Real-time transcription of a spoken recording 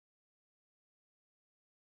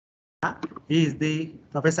He is the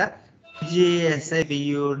professor,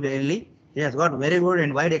 GSIPU Delhi. He has got very good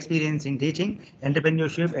and wide experience in teaching,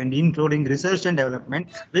 entrepreneurship, and including research and development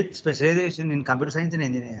with specialization in computer science and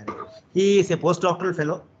engineering. He is a postdoctoral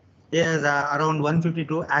fellow. He has around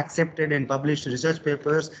 152 accepted and published research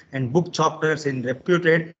papers and book chapters in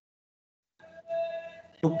reputed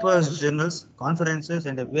journals, conferences,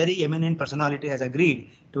 and a very eminent personality has agreed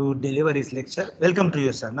to deliver his lecture. Welcome to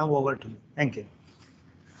you, sir. Now over to you. Thank you.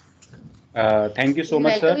 Thank you so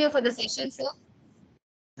much, sir. Welcome you for the session, sir.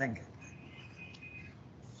 Thank you.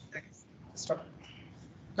 Start.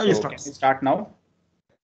 Now you So start. can we start now?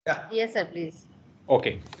 Yeah. Yes, sir, please.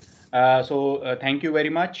 Okay. Thank you very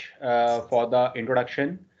much for the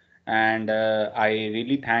introduction, and I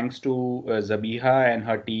really thanks to Zabiha and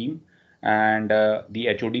her team and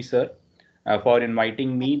the HOD sir for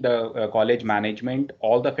inviting me, the college management,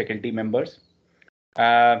 all the faculty members.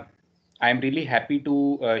 I'm really happy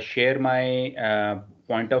to share my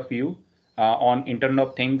point of view on Internet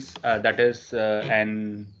of Things, that is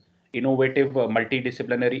an innovative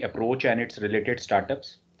multidisciplinary approach and its related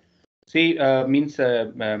startups. See, I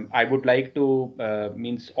would like to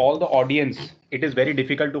means all the audience. It is very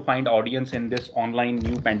difficult to find audience in this online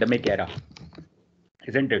new pandemic era,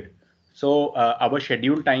 isn't it? So our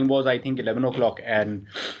scheduled time was, I think, 11 o'clock, and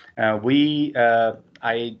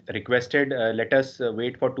I requested let us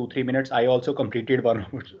wait for 2-3 minutes. I also completed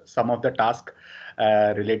some of the task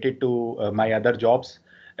related to my other jobs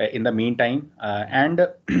in the meantime. And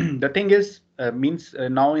the thing is,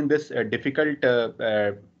 now in this difficult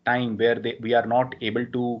time where we are not able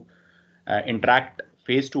to interact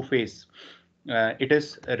face to face. It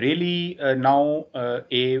is really now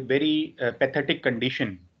a very pathetic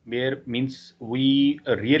condition where we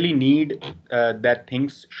really need that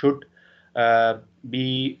things should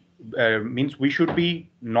be we should be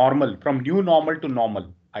normal, from new normal to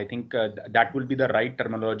normal. I think that will be the right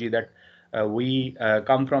terminology, that we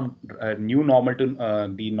come from new normal to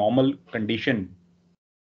the normal condition,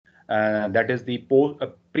 that is the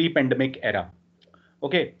pre-pandemic era.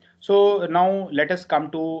 Okay, so now let us come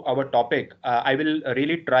to our topic. I will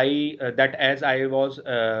really try that, as I was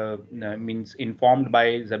informed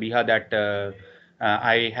by Zabiha that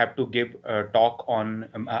I have to give a talk on.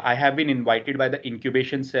 I have been invited by the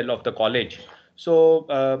incubation cell of the college. So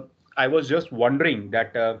I was just wondering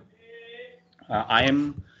that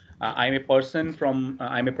I'm a person from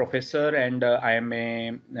I'm a professor, and I'm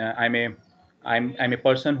a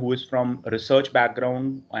person who is from research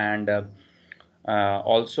background, and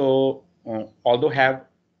also although have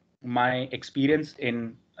my experience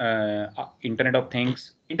in Internet of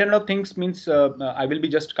Things. Internet of Things means I will be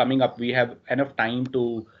just coming up. We have enough time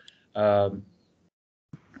to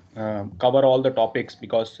cover all the topics,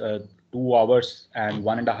 because 2 hours and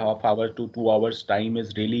 1.5 hours to 2 hours time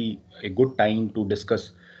is really a good time to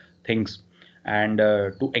discuss things, and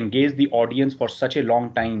to engage the audience for such a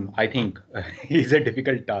long time, I think is a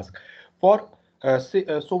difficult task. So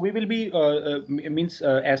we will be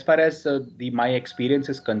as far as my experience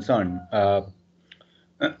is concerned.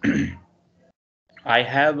 I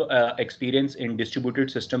have experience in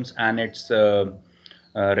distributed systems and its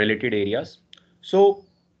related areas. So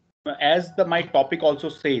as my topic also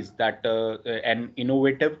says, that an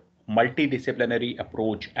innovative multidisciplinary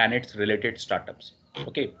approach and its related startups.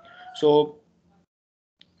 Okay, so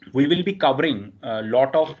we will be covering a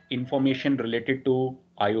lot of information related to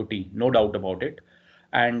IoT, no doubt about it.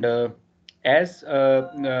 And as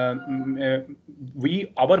our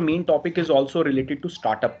main topic is also related to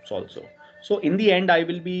startups also. So in the end, I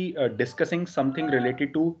will be discussing something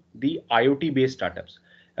related to the IoT based startups.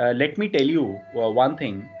 Let me tell you one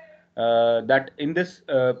thing, that in this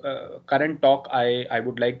current talk, I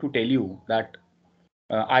would like to tell you that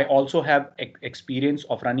I also have experience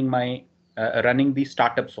of running these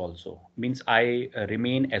startups also. Means I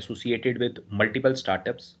remain associated with multiple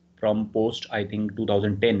startups from post, I think,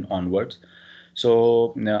 2010 onwards.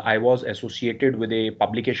 So I was associated with a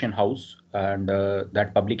publication house, and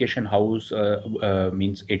that publication house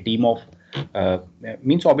means a team of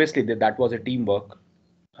means obviously that was a teamwork.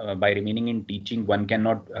 By remaining in teaching, one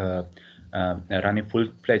cannot run a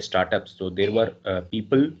full-fledged startup. So there were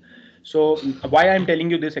people. So why I'm telling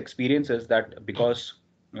you this experience is that because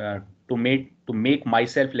to make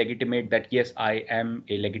myself legitimate, that yes, I am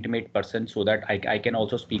a legitimate person, so that I can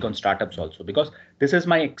also speak on startups also, because this is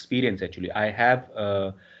my experience. Actually, I have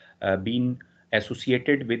been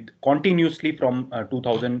associated with continuously from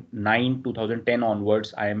 2009 2010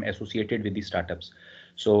 onwards. I am associated with the startups.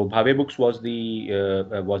 So Bhave Books was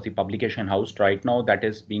the publication house. Right now that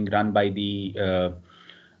is being run by the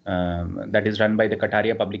that is run by the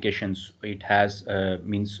Kataria Publications. It has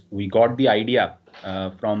means we got the idea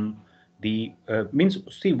from the means.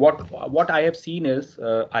 See, what I have seen is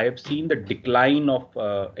I have seen the decline of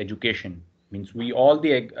education. Means we all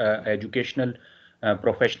the educational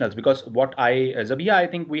professionals, because what I Zabia, I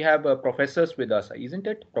think we have professors with us, isn't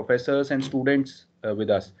it? Professors and students with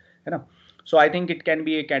us, you know. So I think it can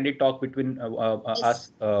be a candid talk between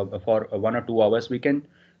us for 1 or 2 hours. We can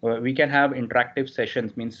have interactive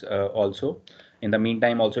sessions, means also in the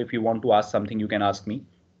meantime also, if you want to ask something, you can ask me.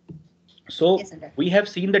 So yes, we have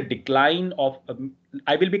seen the decline of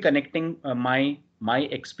I will be connecting my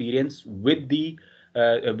experience with the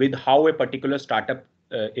with how a particular startup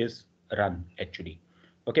is run actually.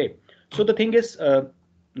 Okay, so the thing is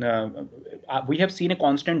we have seen a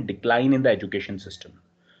constant decline in the education system.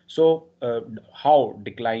 So how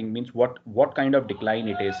decline means, what kind of decline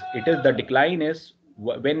it is? It is the decline is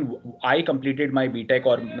when I completed my BTech,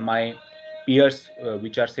 or my peers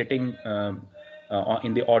which are sitting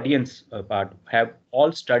in the audience part have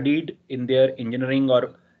all studied in their engineering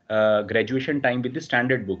or graduation time with the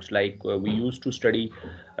standard books, like we used to study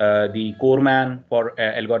the Coreman for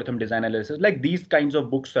algorithm design analysis, like these kinds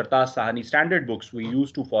of books, Sartaaj Sahani, standard books we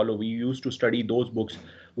used to follow. We used to study those books.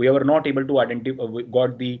 We were not able to identify, we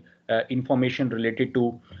got the information related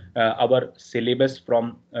to our syllabus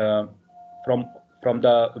from from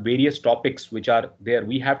the various topics which are there.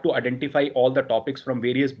 We have to identify all the topics from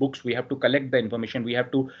various books. We have to collect the information. We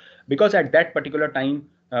have to, because at that particular time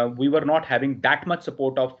we were not having that much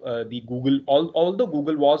support of the Google. Although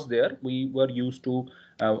Google was there, we were used to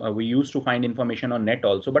find information on net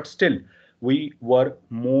also, but still we were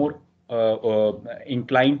more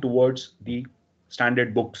inclined towards the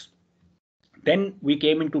standard books. Then we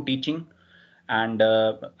came into teaching, and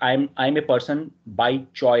I'm a person by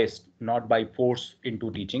choice, not by force,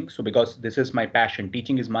 into teaching. So because this is my passion,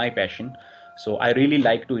 teaching is my passion. So I really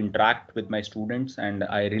like to interact with my students, and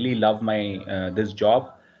I really love my this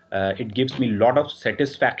job. It gives me a lot of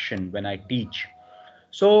satisfaction when I teach.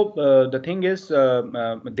 So the thing is,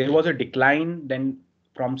 there was a decline then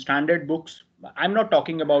from standard books. I'm not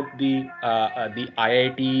talking about the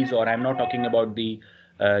IITs, or I'm not talking about the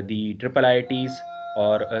triple IITs,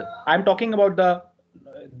 or I'm talking about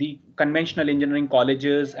the conventional engineering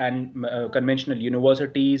colleges and conventional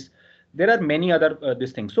universities. There are many other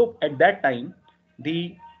these things. So at that time,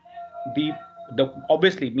 the the the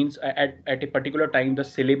obviously means at a particular time, the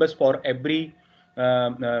syllabus for every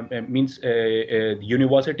means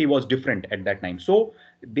university was different at that time. So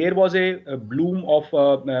there was a bloom of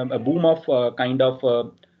a boom of kind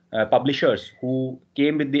of publishers who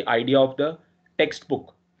came with the idea of the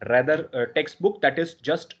textbook, rather textbook that is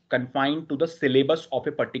just confined to the syllabus of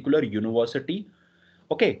a particular university.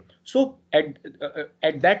 Okay, so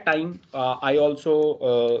at that time, I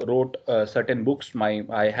also wrote certain books.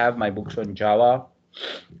 I have my books on Java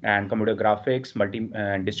and computer graphics, multi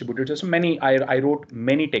and distributed system. I wrote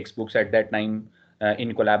many textbooks at that time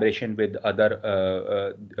in collaboration with other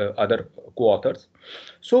co-authors.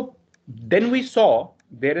 So then we saw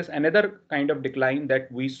there is another kind of decline,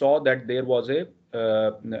 that we saw that there was a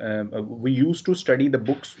we used to study the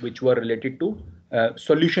books which were related to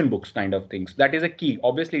solution books kind of things. That is a key.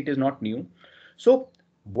 Obviously, it is not new. So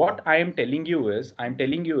what I am telling you is,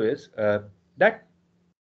 that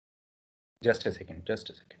just a second.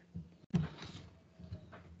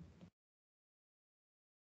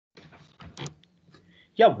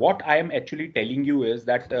 Yeah, what I am actually telling you is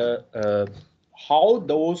that how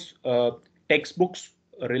those textbooks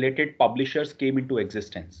related publishers came into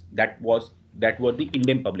existence. That were the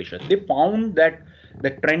Indian publishers. They found that the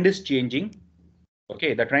trend is changing.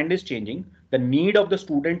 Okay, the trend is changing. The need of the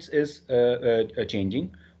students is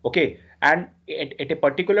changing. Okay, and at a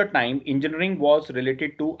particular time, engineering was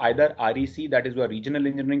related to either REC, that is a regional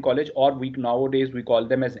engineering college, or nowadays we call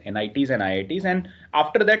them as NITs and IITs, and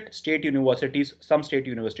after that state universities, some state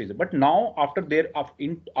universities. But now after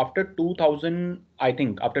 2000, I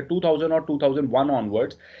think after 2000 or 2001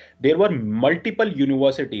 onwards, there were multiple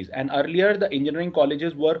universities, and earlier the engineering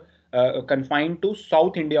colleges were confined to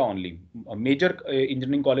South India only. Major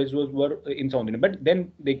engineering colleges were in South India, but then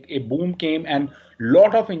a boom came, and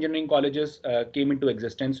lot of engineering colleges came into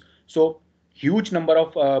existence. So huge number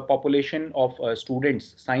of population of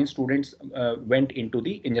students, science students, went into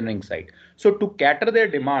the engineering side. So to cater their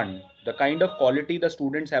demand, the kind of quality the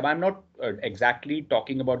students have, I'm not exactly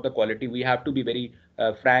talking about the quality. We have to be very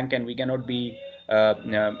frank, and we cannot be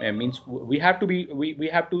means we have to be we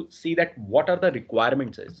have to see that what are the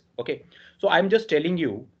requirements is. Okay, so I'm just telling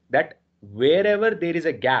you that wherever there is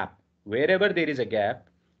a gap,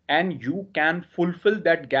 and you can fulfill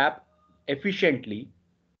that gap efficiently,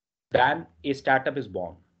 then a startup is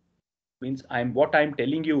born. Means what I'm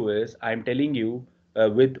telling you is I'm telling you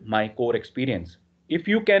with my core experience. If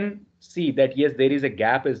you can see that yes, there is a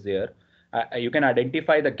gap is there, you can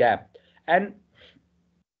identify the gap. And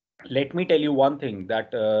let me tell you one thing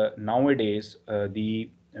that nowadays the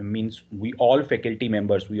means we all faculty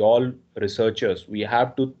members, we all researchers, we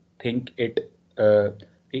have to think it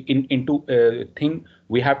into thing.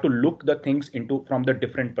 We have to look the things into from the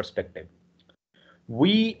different perspective.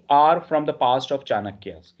 We are from the past of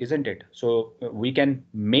Chanakyas, isn't it? So we can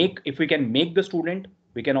make, if we can make the student,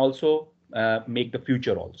 we can also make the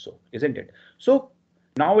future also, isn't it? So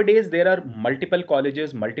nowadays there are multiple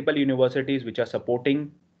colleges, multiple universities which are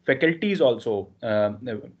supporting faculties also,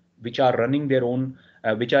 which are running their own,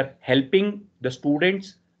 which are helping the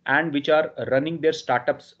students and which are running their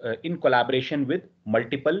startups in collaboration with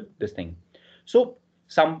multiple this thing. So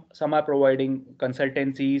some are providing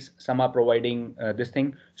consultancies, some are providing this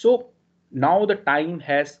thing. So now the time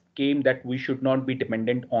has came that we should not be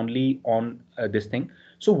dependent only on this thing.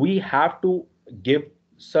 So we have to give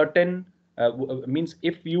certain means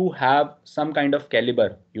if you have some kind of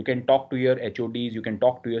caliber, you can talk to your HODs, you can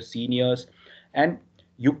talk to your seniors, and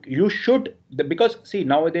you should, because see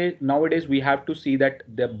nowadays we have to see that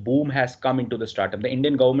the boom has come into the startup. The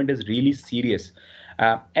Indian government is really serious,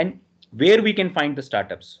 and where we can find the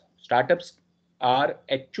startups are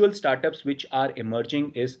actual startups which are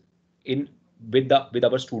emerging is in with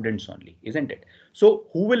our students only, isn't it? So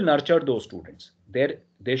who will nurture those students?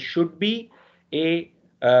 There should be a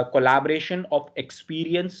collaboration of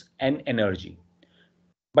experience and energy.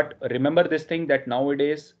 But remember this thing that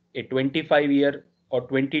nowadays a 25-year or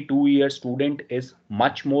 22-year student is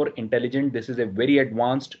much more intelligent. This is a very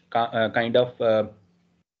advanced kind of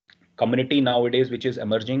community nowadays which is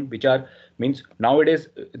emerging, which are means nowadays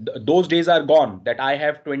those days are gone that I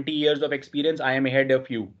have 20 years of experience, I am ahead of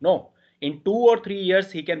you. No, in 2 or 3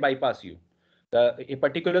 years he can bypass you. A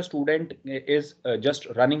particular student is just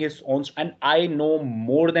running his own, and I know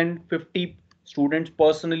more than 50 students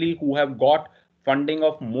personally who have got funding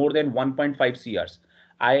of more than 1.5 CRs.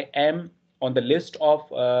 I am on the list of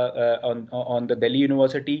on the Delhi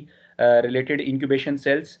University related incubation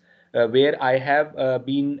cells, where I have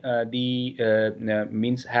been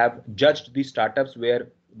means have judged the startups where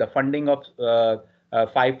the funding of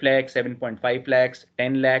 5 lakhs, 7.5 lakhs,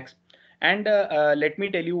 10 lakhs. And let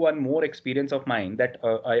me tell you one more experience of mine that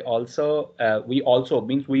we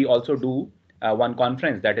also do one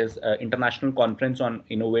conference, that is international conference on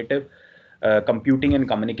innovative computing and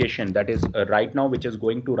communication, that is right now which is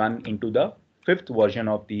going to run into the 5th version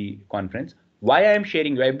of the conference. Why I am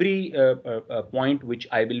sharing you every point which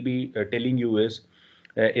I will be telling you is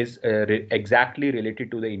exactly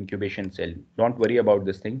related to the incubation cell. Don't worry about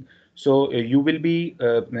this thing. So you will be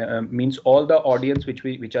means all the audience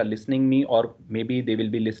which are listening me, or maybe they will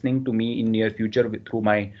be listening to me in near future through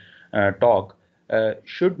my talk,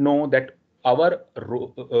 should know that our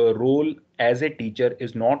role as a teacher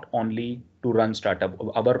is not only to run startup.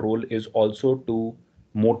 Our role is also to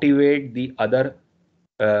motivate the other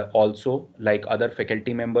also, like other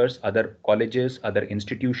faculty members, other colleges, other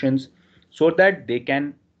institutions, so that they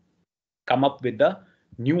can come up with the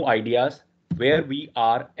new ideas where we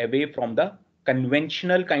are away from the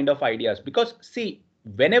conventional kind of ideas. Because see,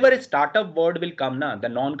 whenever a startup word will come, the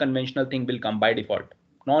non-conventional thing will come by default.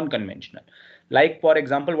 Non-conventional. Like for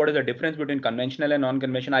example, what is the difference between conventional and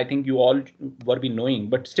non-conventional? I think you all were be knowing,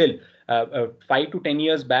 but still 5 to 10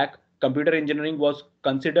 years back, computer engineering was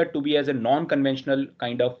considered to be as a non-conventional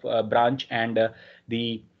kind of branch, and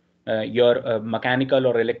the your mechanical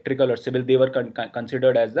or electrical or civil, they were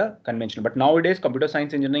considered as the conventional. But nowadays computer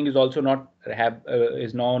science engineering is also not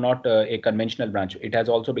is now not a conventional branch. It has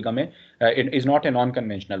also become it is not a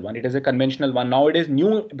non-conventional one, it is a conventional one. Nowadays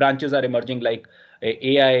new branches are emerging like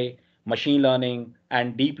AI, machine learning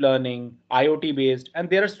and deep learning, IoT based, and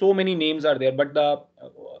there are so many names are there. But the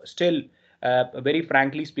still very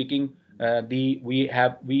frankly speaking,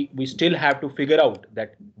 we still have to figure out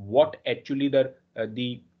that what actually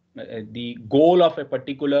the goal of a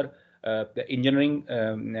particular the engineering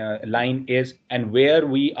line is, and where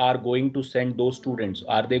we are going to send those students.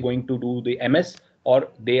 Are they going to do the MS, or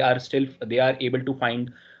they are able to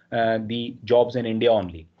find the jobs in India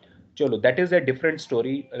only? Cholo, that is a different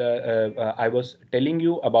story. I was telling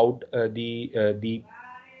you about the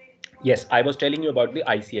yes, I was telling you about the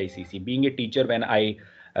ICICC. Being a teacher, when I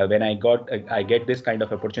get this kind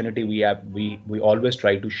of opportunity, we always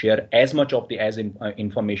try to share as much of the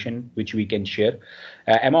information which we can share.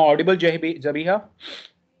 Am I audible, Zabiha?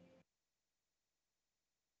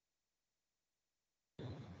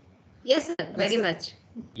 Yes, sir, very much.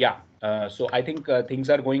 Yeah, so I think things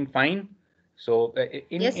are going fine. So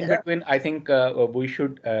Yes, in sir. between, I think we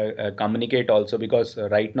should communicate also, because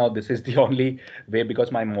right now this is the only way,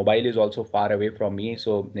 because my mobile is also far away from me.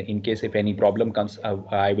 So in case if any problem comes,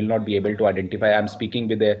 I will not be able to identify. I'm speaking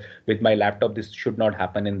with my laptop. This should not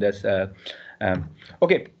happen in this. Um,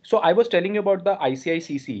 okay, so I was telling you about the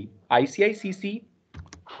ICICC. ICICC,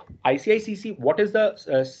 what is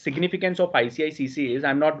the significance of ICICC is,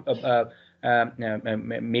 I'm not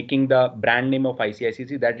making the brand name of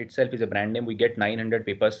ICICC. That itself is a brand name. We get 900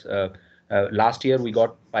 papers. Last year we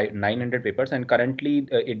got 900 papers, and currently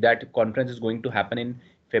that conference is going to happen in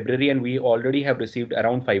February, and we already have received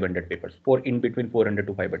around 500 papers, for in between 400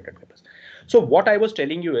 to 500 papers. So what I was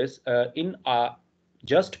telling you is, in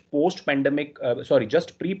just post-pandemic,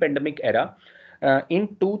 just pre-pandemic era,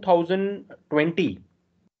 in 2020,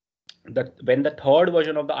 that when the third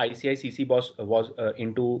version of the ICICC was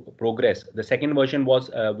into progress. The second version was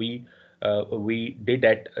we did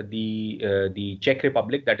at the Czech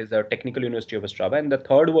Republic, that is the Technical University of Ostrava, and the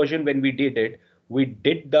third version, when we did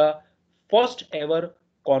the first ever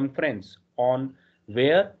conference on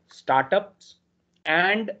where startups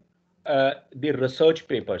and the research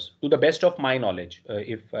papers, to the best of my knowledge.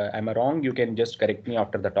 If I'm wrong, you can just correct me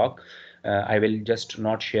after the talk. I will just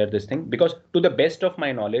not share this thing, because to the best of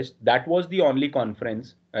my knowledge, that was the only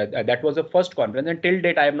conference, that was the first conference, and till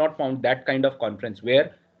date I have not found that kind of conference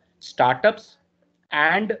where startups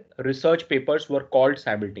and research papers were called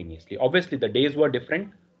simultaneously. Obviously the days were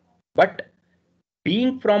different, but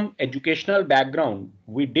being from educational background,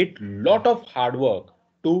 we did lot of hard work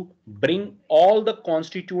to bring all the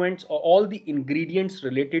constituents or all the ingredients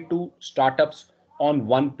related to startups on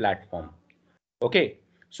one platform. Okay,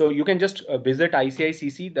 so you can just visit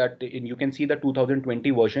ICICC, that you can see the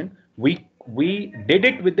 2020 version. We did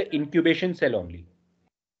it with the incubation cell only.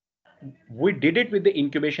 We did it with the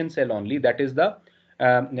incubation cell only. That is the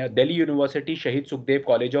Delhi University Shahid Sukhdev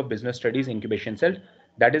College of Business Studies incubation cell.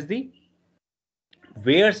 That is the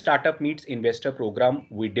where startup meets investor program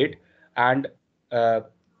we did. And uh,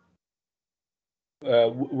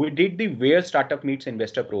 we did the where startup meets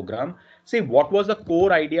investor program. See, what was the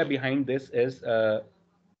core idea behind this is,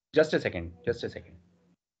 just a second, just a second.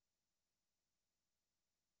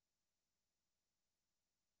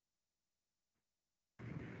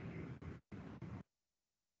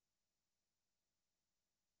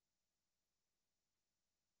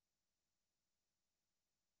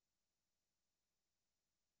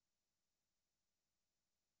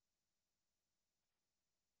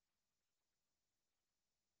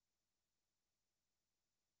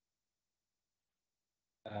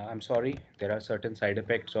 I'm sorry, there are certain side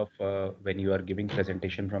effects of when you are giving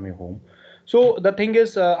presentation from your home. So the thing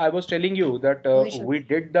is, I was telling you that No issue. we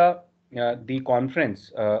did the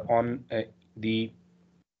conference on the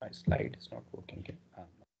my slide is not working. Okay.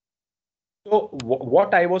 So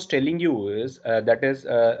what I was telling you is that is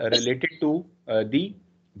related to the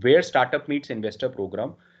where startup meets investor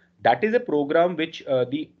program. That is a program which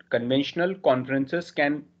the conventional conferences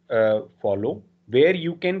can follow, where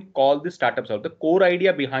you can call the startups out. The core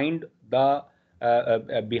idea behind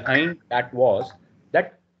behind that was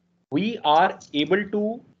that we are able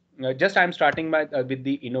to just I'm starting with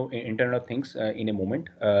the Internet of Things in a moment.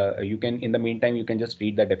 You can, in the meantime, you can just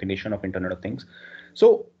read the definition of Internet of Things.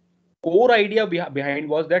 So core idea behind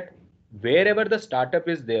was that wherever the startup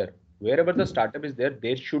is there,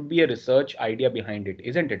 there should be a research idea behind it,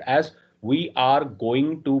 isn't it? As we are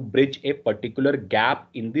going to bridge a particular gap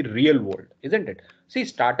in the real world, isn't it? See,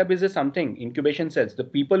 startup is a something, incubation cells, the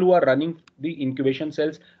people who are running the incubation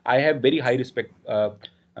cells, I have very high respect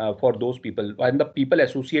for those people and the people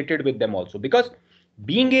associated with them also, because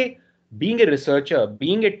being a being a researcher,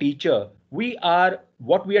 being a teacher, we are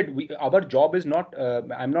what we are. Our job is not.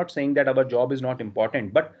 I'm not saying that our job is not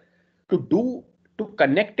important, but to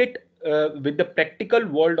connect it with the practical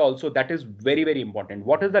world also, that is very very important.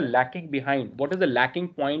 What is the lacking behind? What is the lacking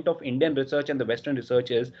point of Indian research and the Western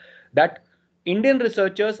research is that Indian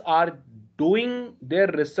researchers are doing their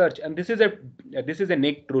research, and this is a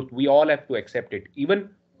naked truth. We all have to accept it. Even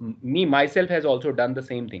me myself has also done the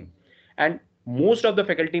same thing, and most of the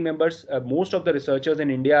faculty members, most of the researchers in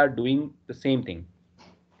India are doing the same thing.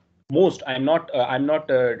 Most, I'm not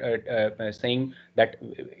saying that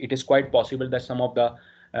it is quite possible that some of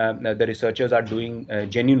the researchers are doing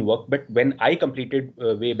genuine work, but when I completed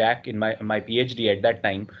way back in my PhD at that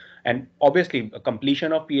time, and obviously a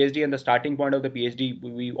completion of PhD and the starting point of the PhD,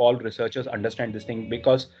 we all researchers understand this thing,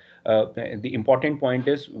 because the important point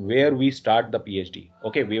is where we start the PhD.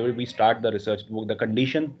 Okay, where we start the research, the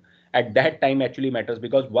condition at that time actually matters,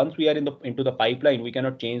 because once we are into the pipeline, we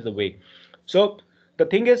cannot change the way. So the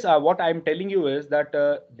thing is, what I'm telling you is that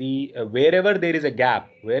wherever there is a gap,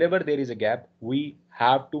 we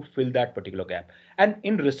have to fill that particular gap. And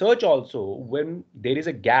in research also, when there is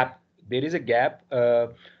a gap, in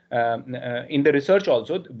the research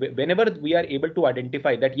also, whenever we are able to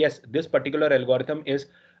identify that yes, this particular algorithm is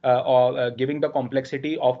giving the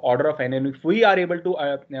complexity of order of n, and if we are able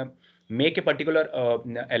to make a particular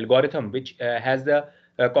algorithm which has the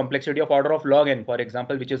complexity of order of log n, for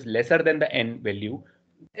example, which is lesser than the n value,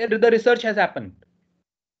 the research has happened,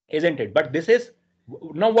 isn't it? But this is,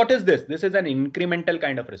 now what is this? This is an incremental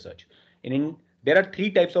kind of research. There are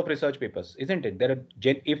three types of research papers, isn't it? There are,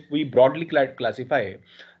 if we broadly classify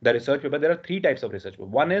the research paper, there are three types of research paper.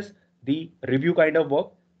 One is the review kind of work,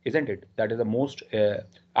 isn't it? That is the most,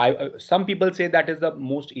 some people say that is the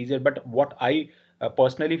most easier, but what I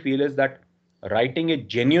personally feel is that writing a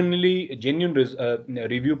genuine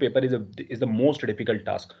review paper is the most difficult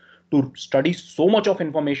task. To study so much of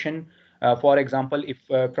information, for example, if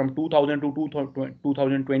from 2000 to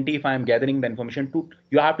 2020, if I am gathering the information,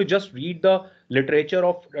 you have to just read the literature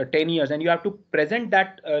of 10 years, and you have to present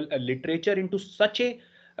that literature into such a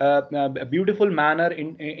beautiful manner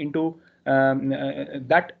into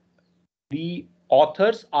that the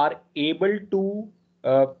authors are able to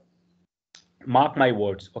mark my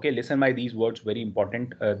words. Okay, listen, these words very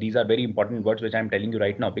important. These are very important words which I'm telling you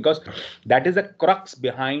right now, because that is the crux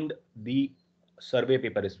behind the survey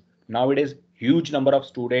paper. Is nowadays huge number of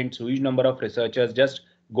students, huge number of researchers just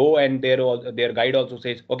go, and their guide also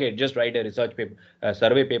says, okay, just write a research paper,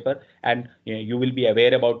 survey paper, and you will be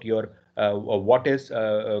aware about your what is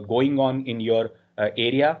going on in your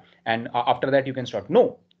area, and after that you can start.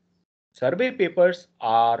 No, survey papers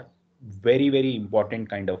are very, very important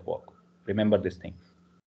kind of work. Remember this thing.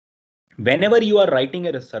 Whenever you are writing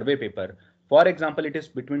a survey paper, for example, it is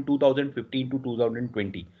between 2015 to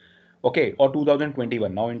 2020, okay, or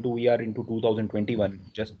 2021. Now we are into 2021.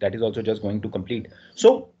 Just that is also just going to complete.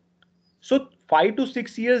 So 5 to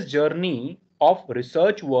 6 years journey of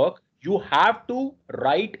research work you have to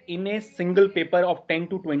write in a single paper of 10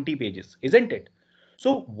 to 20 pages, isn't it?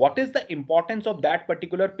 So what is the importance of that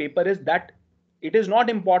particular paper is that it is not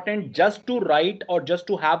important just to write or just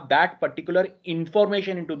to have that particular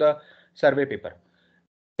information into the survey paper.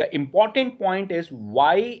 The important point is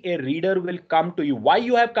why a reader will come to you, why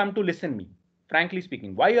you have come to listen me. Frankly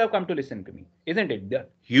speaking, why you have come to listen to me, isn't it? The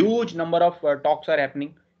huge number of talks are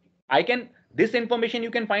happening. This information you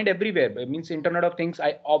can find everywhere. It means Internet of Things.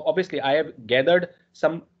 Obviously I have gathered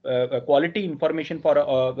some quality information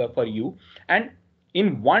for you, and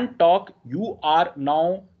in one talk you are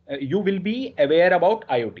now you will be aware about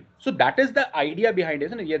IoT. So that is the idea behind it,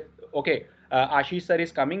 isn't it? Yes, okay. Ashish sir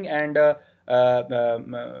is coming, and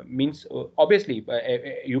means obviously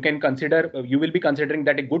you can consider, you will be considering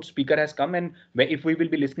that a good speaker has come, and if we will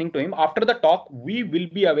be listening to him after the talk, we will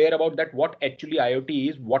be aware about that what actually IoT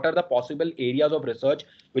is, what are the possible areas of research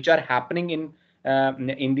which are happening in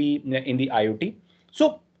the IoT.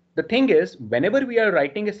 So the thing is, whenever we are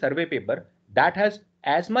writing a survey paper, that has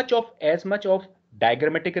as much of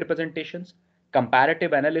diagrammatic representations,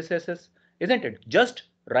 comparative analysis, isn't it? Just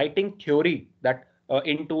writing theory that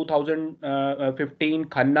in 2015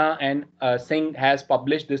 Khanna and Singh has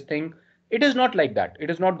published this thing. It is not like that. It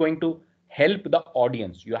is not going to help the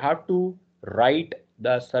audience. You have to write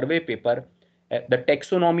the survey paper. The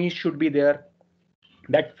taxonomy should be there,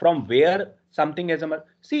 that from where something is emerged.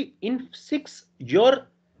 See, in 6 years,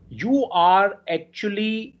 you are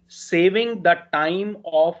actually saving the time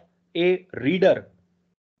of a reader.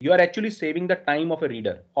 You are actually saving the time of a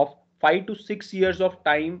reader of 5 to 6 years of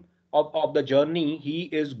time of the journey he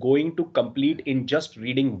is going to complete in just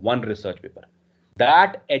reading one research paper.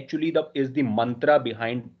 That actually is the mantra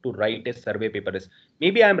behind to write a survey paper. Is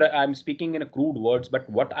maybe I'm speaking in a crude words, but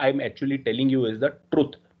what I'm actually telling you is the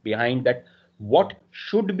truth behind that. What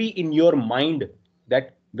should be in your mind,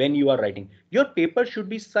 that when you are writing your paper should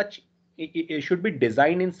be such, it should be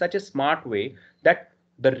designed in such a smart way that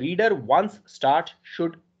the reader once starts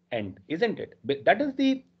should end, isn't it? But that is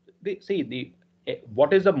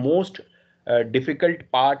what is the most difficult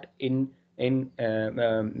part in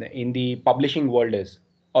the publishing world is,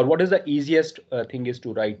 or what is the easiest thing is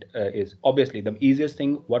to write is obviously the easiest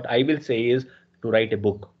thing. What I will say is to write a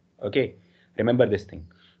book. Okay, remember this thing.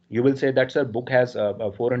 You will say that sir, book has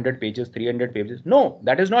 400 pages, 300 pages. No,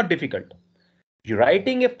 that is not difficult.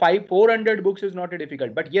 Writing a 400 books is not a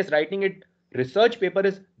difficult, but yes, writing a research paper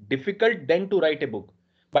is difficult than to write a book.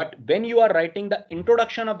 But when you are writing the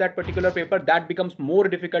introduction of that particular paper, that becomes more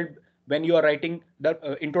difficult when you are writing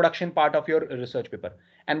the introduction part of your research paper.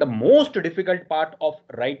 And the most difficult part of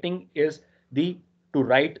writing is the to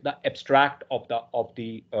write the abstract of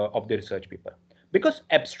the research paper, because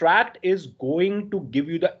abstract is going to give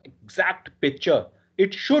you the exact picture.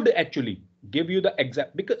 It should actually give you the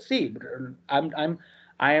exact, because see, I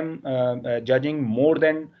am judging more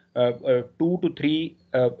than 2 to 3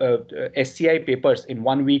 SCI papers in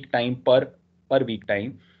 1 week time per week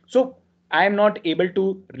time. So I am not able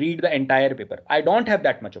to read the entire paper. I don't have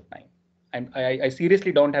that much of time. I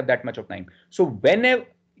seriously don't have that much of time. So whenever,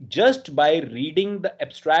 just by reading the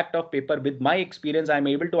abstract of paper with my experience, I'm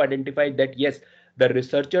able to identify that yes, the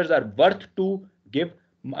researchers are worth to give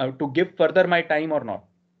further my time or not.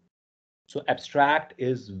 So abstract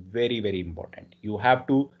is very, very important. You have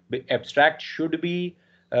to be, abstract should be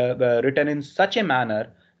written in such a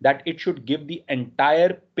manner that it should give the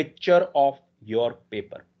entire picture of your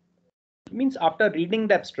paper. It means after reading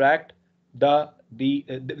the abstract, there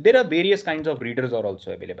are various kinds of readers are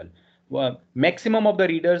also available. Maximum of the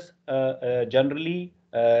readers generally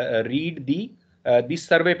read the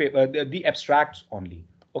survey paper, the abstracts only.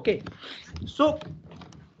 Okay, so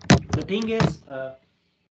the thing is,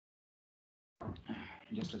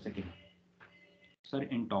 just a second, sir,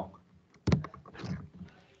 in talk.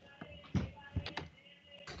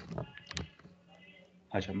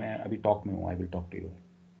 अच्छा, मैं अभी talk में हूँ. I will talk to you.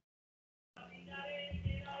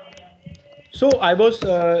 So I was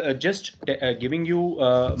just giving you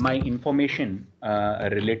my information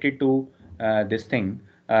related to this thing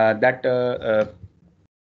that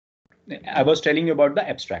I was telling you about the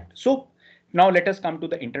abstract. So now let us come to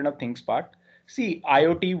the Internet of Things part. See,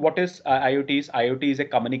 IoT, what is IoT? IoT is a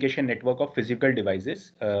communication network of physical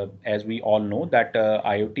devices. As we all know that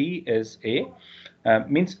IoT is a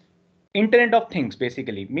means Internet of Things,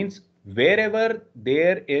 basically means wherever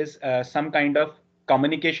there is some kind of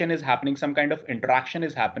communication is happening, some kind of interaction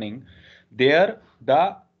is happening, there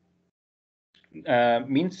the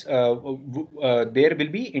means there will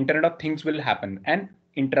be Internet of Things will happen, and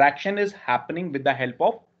interaction is happening with the help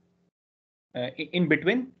of in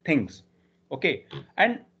between things. Okay,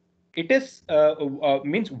 and it is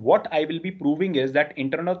means what I will be proving is that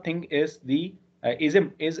Internet of Thing is the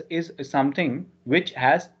is something which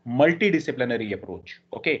has multidisciplinary approach.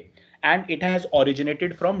 Okay, and it has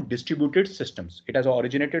originated from distributed systems. It has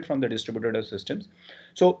originated from the distributed systems.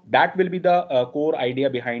 So that will be the core idea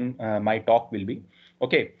behind my talk will be.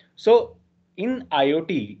 Okay, so in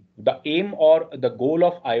IoT, the aim or the goal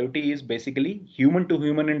of IoT is basically human to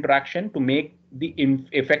human interaction to make the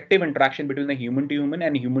effective interaction between the human to human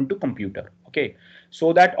and human to computer. Okay,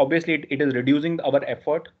 so that obviously it is reducing our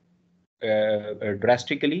effort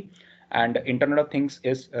drastically, and Internet of Things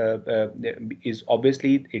is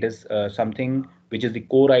obviously it is something which is the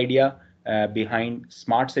core idea behind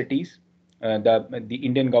smart cities. The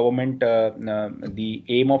Indian government, the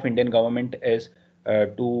aim of Indian government is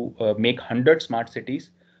to make 100 smart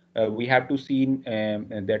cities. We have to see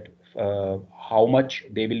that how much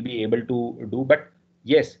they will be able to do. But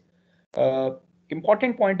yes,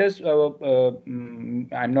 important point is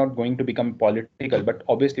I'm not going to become political, but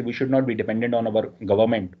obviously we should not be dependent on our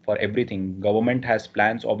government for everything. Government has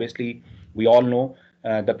plans. Obviously, we all know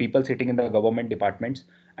the people sitting in the government departments,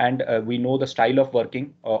 and we know the style of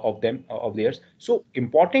working of them of theirs. So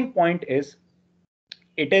important point is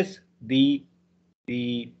it is the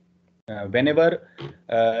whenever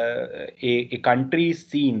a country is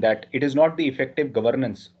seen that it is not the effective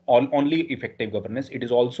governance, only effective governance, it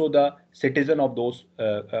is also the citizen of those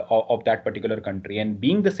of that particular country, and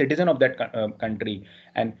being the citizen of that country,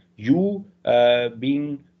 and you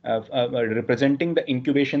being representing the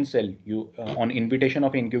incubation cell, you on invitation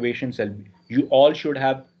of incubation cell, you all should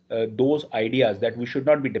have those ideas that we should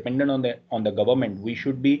not be dependent on the government. We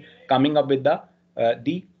should be coming up with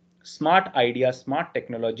the smart ideas, smart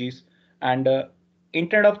technologies, and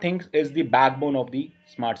Internet of Things is the backbone of the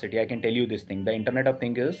smart city. I can tell you this thing: the Internet of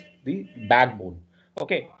Things is the backbone.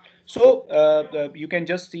 Okay, so you can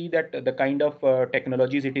just see that the kind of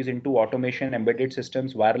technologies it is into: automation, embedded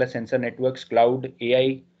systems, wireless sensor networks, cloud,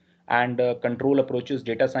 AI, and control approaches,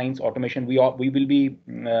 data science, automation. We will be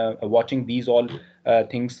watching these all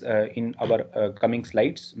things in our coming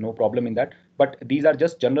slides. No problem in that. But these are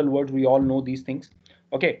just general words. We all know these things.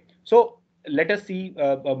 Okay, so let us see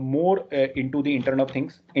more into the Internet of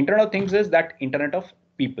Things. Internet of Things is that Internet of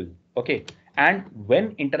people. Okay, and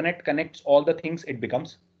when Internet connects all the things, it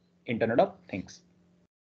becomes Internet of Things.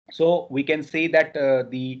 So we can say that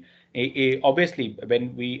obviously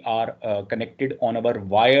when we are connected on our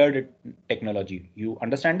wired technology, you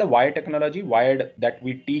understand the wired technology, wired that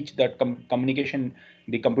we teach, that communication,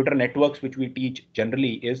 the computer networks which we teach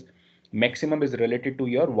generally is maximum is related to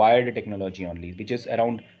your wired technology only, which is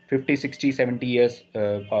around 50, 60, 70 years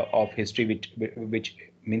of history, which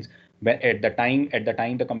means at the time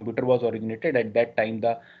the computer was originated, at that time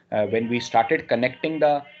the when we started connecting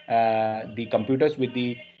the computers with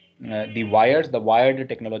the wires, the wired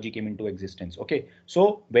technology came into existence. Okay,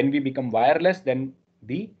 so when we become wireless, then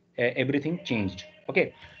the everything changed.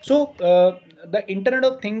 Okay, so the Internet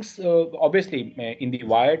of Things, obviously, in the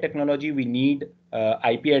wired technology, we need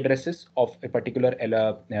IP addresses of a particular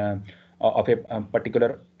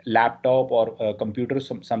particular laptop or computer,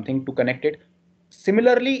 something to connect it.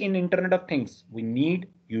 Similarly, in Internet of Things, we need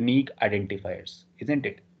unique identifiers, isn't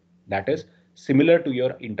it? That is similar to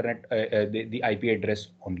your internet, the IP address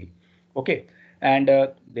only. Okay, and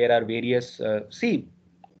there are various. See,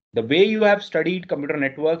 the way you have studied computer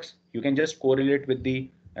networks, you can just correlate with the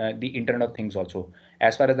Internet of Things also.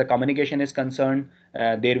 As far as the communication is concerned,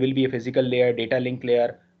 there will be a physical layer, data link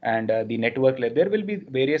layer, and the network layer. There will be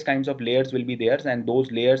various kinds of layers will be there, and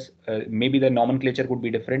those layers, maybe the nomenclature could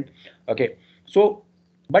be different. Okay, so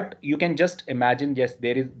but you can just imagine, yes,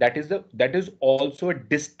 there is that is also a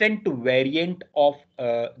distant variant of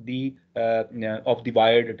the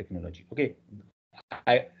wired technology. Okay,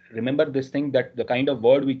 I remember this thing, that the kind of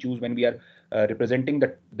word we choose when we are representing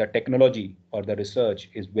the technology or the research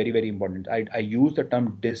is very, very important. I use the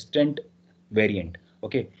term distant variant.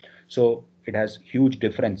 Okay, so it has huge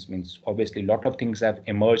difference, means obviously a lot of things have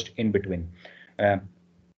emerged in between. Uh,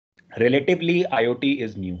 Relatively, IoT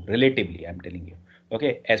is new. Relatively, I'm telling you.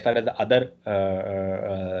 Okay, as far as the other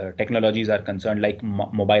technologies are concerned, like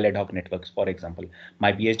mobile ad hoc networks, for example,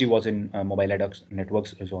 my PhD was in mobile ad hoc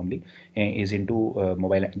networks is into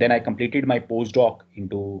mobile. Then I completed my postdoc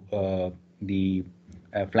into the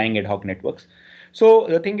flying ad hoc networks. So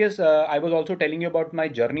the thing is, I was also telling you about my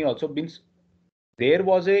journey. Also, means there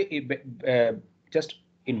was just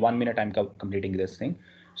in 1 minute I'm completing this thing.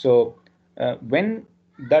 So when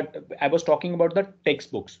that I was talking about the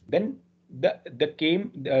textbooks, then there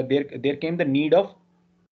came the need of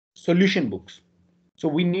solution books. So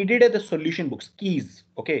we needed the solution books, keys,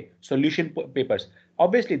 okay, solution papers.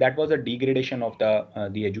 Obviously, that was a degradation of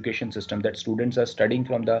the education system, that students are studying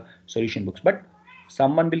from the solution books, but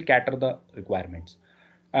someone will cater the requirements.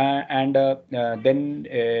 And then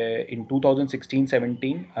in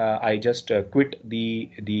 2016-17, I just quit the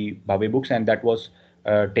Bhave books, and that was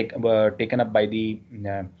taken up by the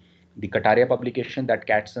Kataria publication, that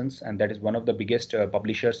Catsons, and that is one of the biggest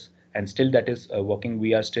publishers, and still that is working.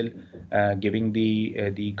 We are still giving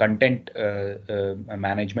the content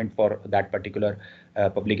management for that particular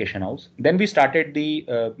publication house. Then we started the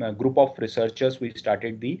group of researchers. We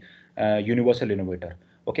started the Universal Innovator.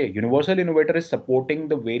 Okay, Universal Innovator is supporting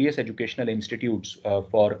the various educational institutes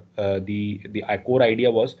for the core idea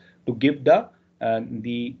was to give the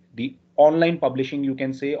online publishing, you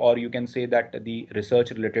can say, or you can say that the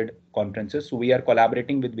research related conferences. So we are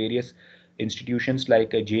collaborating with various institutions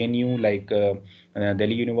like JNU, like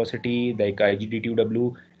Delhi University, like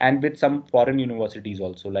IGDTW, and with some foreign universities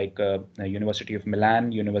also, like University of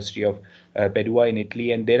Milan, University of Padua in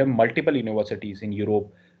Italy, and there are multiple universities in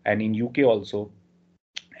Europe and in UK also.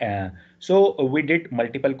 So we did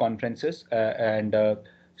multiple conferences, and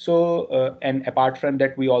apart from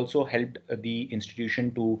that, we also helped the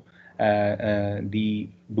institution to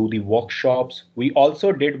do the workshops. We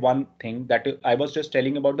also did one thing that I was just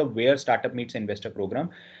telling about, the Where Startup Meets Investor program.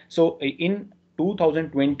 So in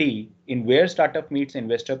 2020, in Where Startup Meets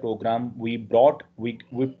Investor program, we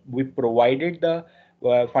provided the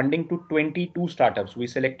funding to 22 startups. We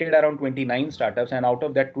selected around 29 startups, and out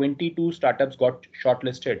of that, 22 startups got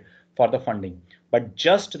shortlisted for the funding. But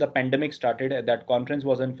just the pandemic started. That conference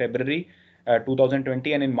was in February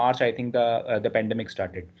 2020, and in March, I think the pandemic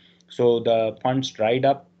started. So the funds dried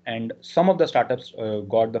up, and some of the startups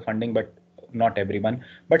got the funding, but not everyone.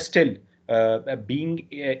 But still, being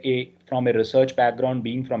from a research background,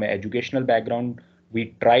 being from an educational background,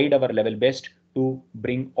 we tried our level best to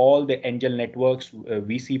bring all the angel networks,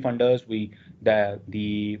 VC funders,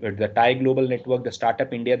 the Thai Global Network, the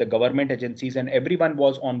Startup India, the government agencies, and everyone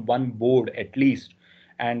was on one board at least.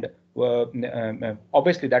 And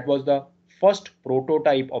obviously, that was the first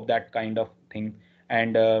prototype of that kind of thing.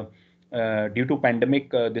 And due to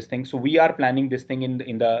pandemic, this thing. So we are planning this thing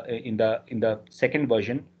in the second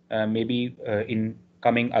version, maybe in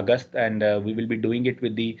coming August, and we will be doing it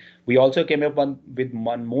with the. We also came up with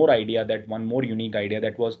one more idea, that one more unique idea,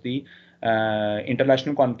 that was the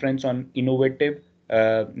International Conference on Innovation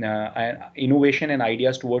and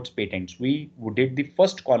Ideas Towards Patents. We did the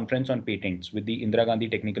first conference on patents with the Indira Gandhi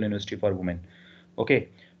Technical University for Women. Okay,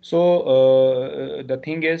 so the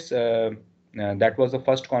thing is. that was the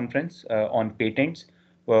first conference on patents.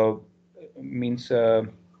 Means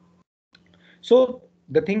So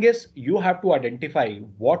the thing is, you have to identify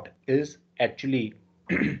what is actually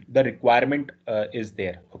the requirement is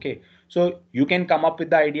there. Okay, so you can come up with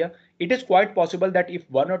the idea. It is quite possible that if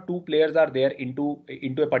one or two players are there into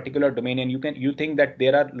a particular domain, and you think that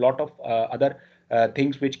there are a lot of other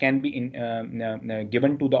things which can be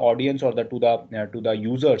given to the audience or to the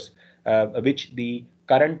users, which the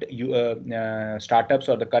current startups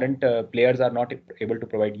or the current players are not able to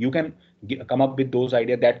provide. You can come up with those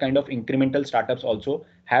ideas. That kind of incremental startups also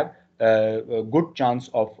have a good chance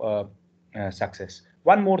of success.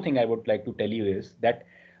 One more thing I would like to tell you is that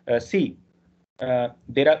see,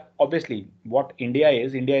 there are obviously what India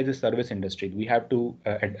is. India is a service industry. We have to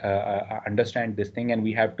understand this thing, and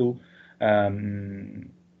we have to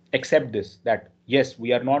accept this, that yes,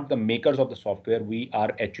 we are not the makers of the software. We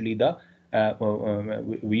are actually the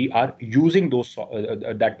we are using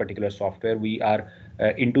that particular software. We are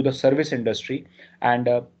into the service industry, and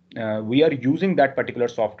we are using that particular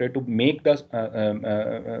software to make the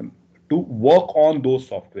to work on those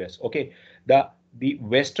softwares. Okay, the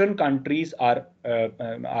Western countries are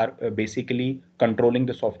basically controlling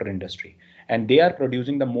the software industry, and they are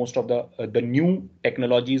producing the most of the new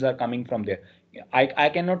technologies are coming from there. I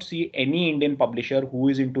cannot see any Indian publisher who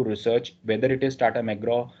is into research, whether it is Tata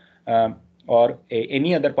McGraw or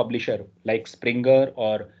any other publisher like Springer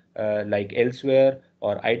or like elsewhere,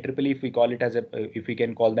 or IEEE, if we call it as if we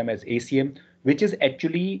can call them as ACM, which is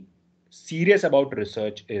actually serious about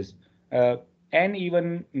research is. And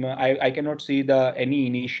even I cannot see any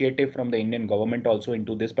initiative from the Indian government also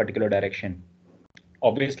into this particular direction.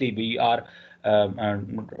 Obviously, we are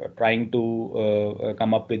trying to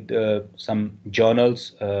come up with some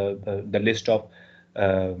journals, the list of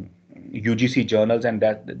UGC journals and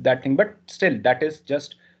that thing, but still that is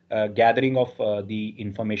just gathering of the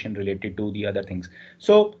information related to the other things.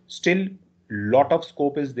 So still lot of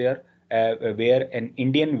scope is there, where an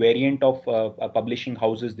Indian variant of a publishing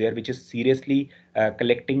house is there, which is seriously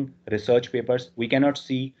collecting research papers. We cannot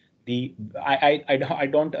see the I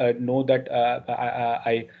don't know that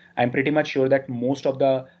I'm pretty much sure that most of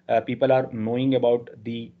the people are knowing about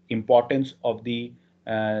the importance of the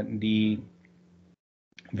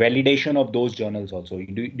validation of those journals also.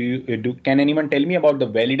 Can anyone tell me about the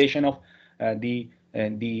validation of the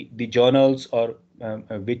journals, or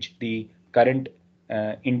which the current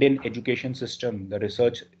Indian education system, the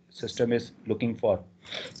research system is looking for?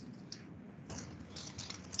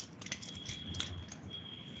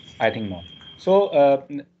 I think not. So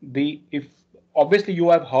if obviously you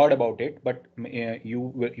have heard about it, but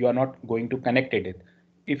you are not going to connect it.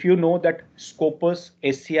 If you know that Scopus,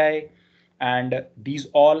 SCI, and these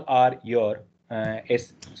all are here.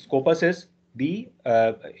 Scopus is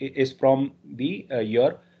from the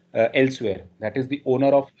year elsewhere. That is the owner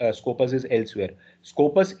of Scopus is elsewhere.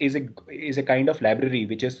 Scopus is a kind of library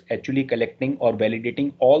which is actually collecting or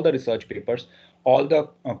validating all the research papers, all the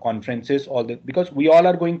conferences, because we all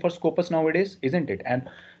are going for Scopus nowadays, isn't it?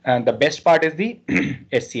 And the best part is the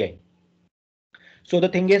SCI. So the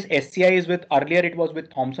thing is, SCI is with, earlier it was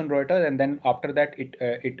with Thomson Reuters, and then after that it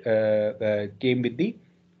came with the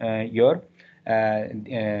your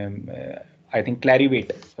I think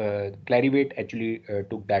Clarivate. Clarivate actually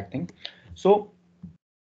took that thing. So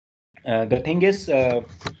the thing is,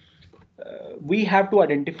 we have to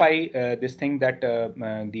identify this thing that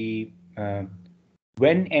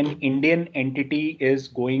when an Indian entity is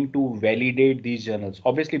going to validate these journals,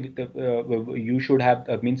 obviously you should have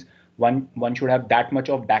means one should have that much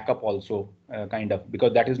of backup also, kind of,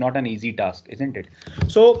 because that is not an easy task, isn't it?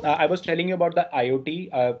 So I was telling you about the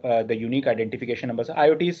IoT, the unique identification numbers.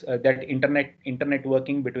 IoT is that internet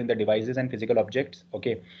working between the devices and physical objects.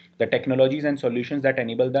 Okay, the technologies and solutions that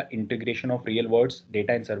enable the integration of real worlds,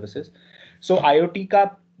 data and services. So IoT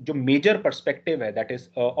का जो major perspective है, that is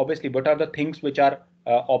obviously what are the things which are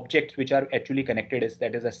objects which are actually connected, is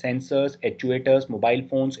that is the sensors, actuators, mobile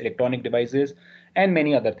phones, electronic devices, and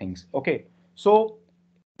many other things. Okay, so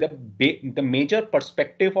the major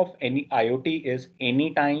perspective of any IoT is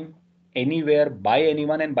anytime, anywhere, by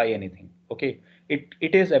anyone and by anything. Okay, it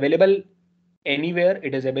is available anywhere,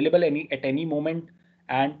 it is available at any moment,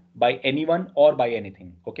 and by anyone or by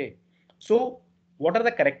anything. Okay, so what are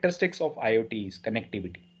the characteristics of IoT's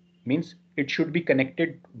connectivity? Means it should be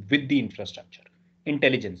connected with the infrastructure.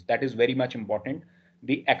 Intelligence, that is very much important.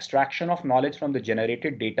 The extraction of knowledge from the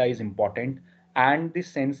generated data is important, and the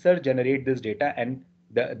sensor generate this data, and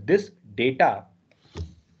this data,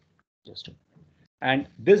 just and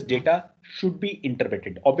this data should be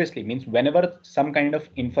interpreted. Obviously, means whenever some kind of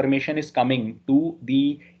information is coming to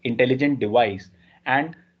the intelligent device,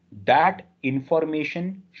 and that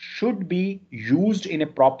information should be used in a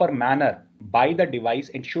proper manner by the device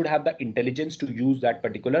and should have the intelligence to use that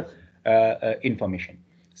particular information.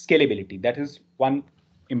 Scalability, that is one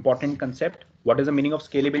important concept. What is the meaning of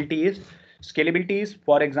scalability is? Scalability is,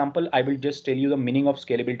 for example, I will just tell you the meaning of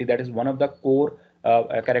scalability. That is one of the core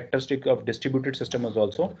characteristic of distributed systems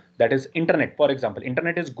also. That is internet. For example,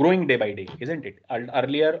 internet is growing day by day, isn't it?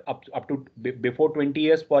 Earlier, up to before 20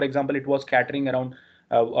 years, for example, it was scattering around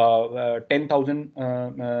 10,000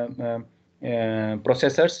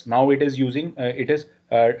 processors. Now it is using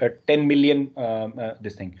 10 million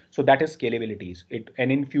this thing. So that is scalability.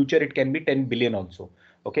 And in future it can be 10 billion also.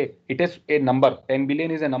 Okay, it is a number. 10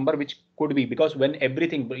 billion is a number which could be, because when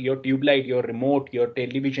everything, your tube light, your remote, your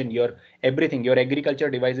television, your everything, your agriculture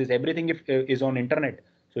devices, everything is on internet.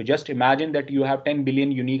 So just imagine that you have 10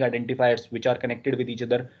 billion unique identifiers which are connected with each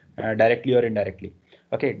other directly or indirectly.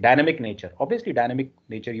 Okay, dynamic nature. Obviously, dynamic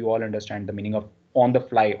nature, you all understand the meaning of on the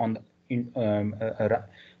fly,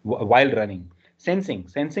 while running.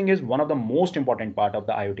 Sensing is one of the most important part of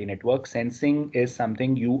the IoT network. Sensing is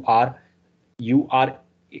something you are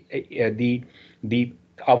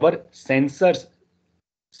our sensors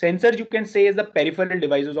you can say is the peripheral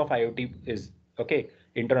devices of IoT is, okay,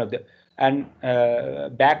 internal of the, and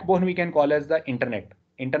backbone we can call as the internet.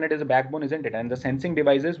 Internet is a backbone, isn't it? And the sensing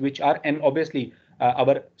devices which are, and obviously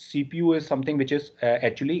our CPU is something which is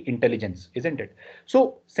actually intelligence, isn't it?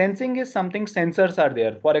 So sensing is something, sensors are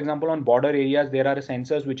there. For example, on border areas, there are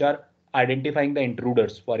sensors which are identifying the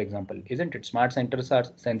intruders, for example, isn't it? Smart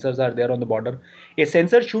sensors are there on the border. A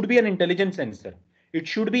sensor should be an intelligent sensor. It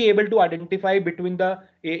should be able to identify between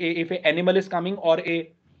if an animal is coming or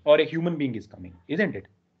a human being is coming, isn't it?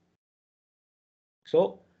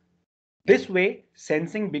 So this way,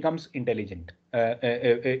 sensing becomes intelligent.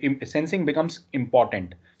 Sensing becomes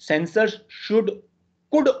important. Sensors should,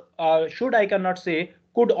 I cannot say,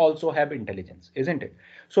 could also have intelligence, isn't it?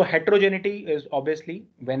 So heterogeneity is obviously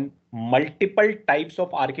when multiple types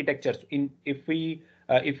of architectures. If we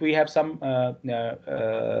have some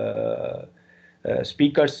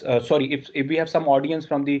speakers, sorry, if we have some audience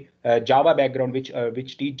from the Java background,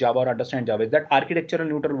 which teach Java or understand Java, is that architectural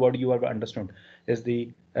neutral word you have understood is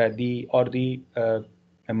the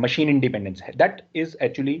machine independence. That is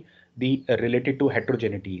actually the related to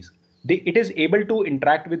heterogeneities. It is able to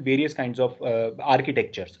interact with various kinds of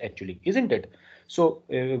architectures, actually, isn't it? So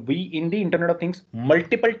we in the Internet of Things,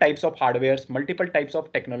 multiple types of hardwares, multiple types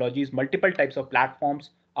of technologies, multiple types of platforms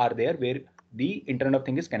are there where the Internet of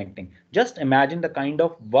Things is connecting. Just imagine the kind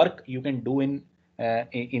of work you can do in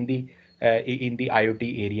the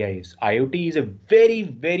IoT area. IoT is a very,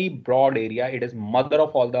 very broad area. It is mother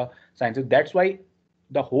of all the sciences. That's why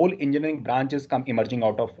the whole engineering branches come emerging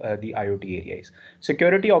out of the IoT areas.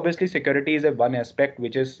 Security, obviously, security is a one aspect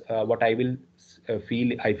which is what I will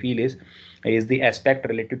feel is the aspect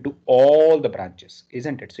related to all the branches,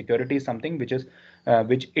 isn't it? Security is something which is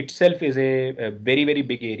which itself is a very, very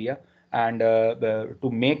big area, and to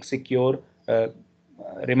make secure.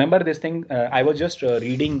 Remember this thing. I was just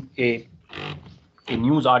reading a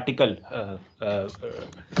news article 2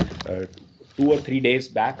 or 3 days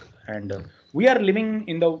back, and we are living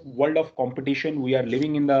in the world of competition. We are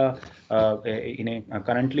living in the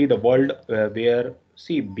currently the world where,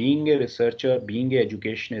 see, being a researcher, being an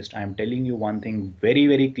educationist, I am telling you one thing very,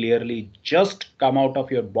 very clearly: just come out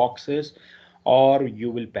of your boxes or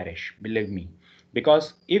you will perish, believe me.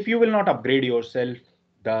 Because if you will not upgrade yourself,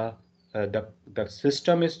 the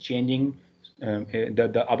system is changing.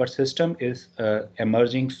 Our system is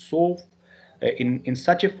emerging so in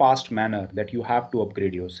such a fast manner that you have to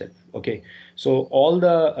upgrade yourself. Okay, so all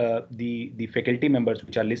the faculty members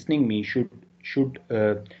which are listening me should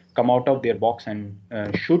come out of their box and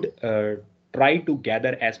should try to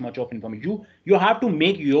gather as much of information. You have to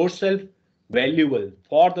make yourself valuable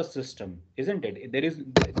for the system, isn't it? There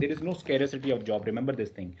is no scarcity of job. Remember this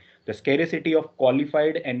thing: the scarcity of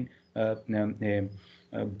qualified and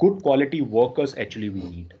good quality workers actually we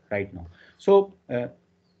need right now. So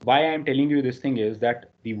why I am telling you this thing is that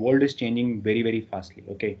the world is changing very, very fastly.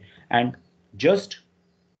 Okay, and just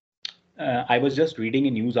I was just reading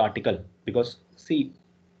a news article, because see,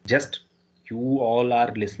 just you all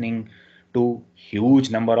are listening to huge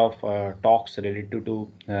number of talks related to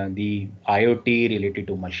the IoT, related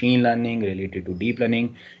to machine learning, related to deep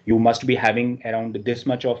learning. You must be having around this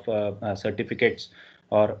much of certificates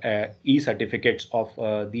or e-certificates of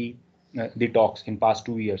the talks in past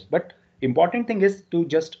 2 years. But important thing is to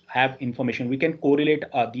just have information. We can correlate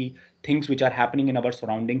the things which are happening in our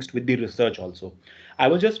surroundings with the research also. I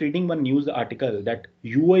was just reading one news article that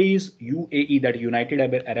UAE, that United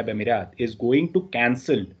Arab Emirates, is going to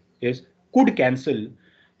cancel, could cancel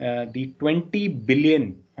the $20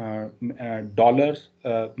 billion dollars,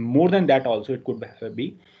 more than that also it could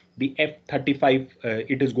be, the F-35.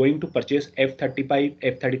 It is going to purchase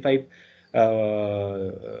F-35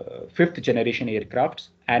 fifth generation aircrafts,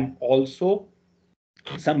 and also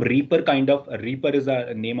some Reaper kind of, Reaper is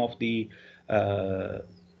the name of the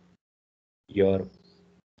your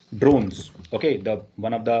drones. Okay, the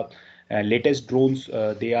one of the latest drones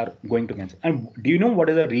they are going to cancel. And do you know what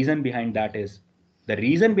is the reason behind that is? The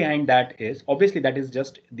reason behind that is, obviously, that is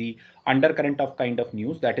just the undercurrent of kind of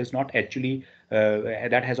news that is not actually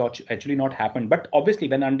that has actually not happened. But obviously,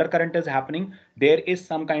 when undercurrent is happening, there is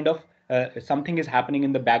some kind of something is happening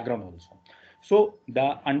in the background also. So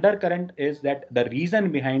the undercurrent is that the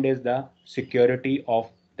reason behind is the security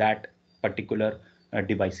of that particular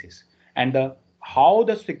devices, and the how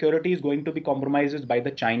the security is going to be compromised by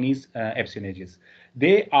the Chinese FCNGs.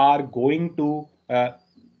 They are going to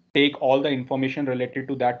take all the information related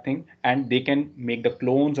to that thing, and they can make the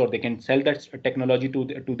clones, or they can sell that technology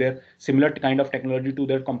to their similar kind of technology to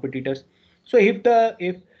their competitors. So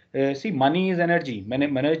if see, money is energy,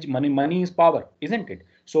 money is power, isn't it?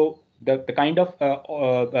 So the kind of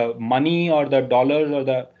money or the dollars or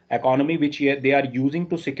the economy which they are using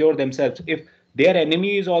to secure themselves, if their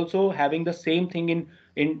enemy is also having the same thing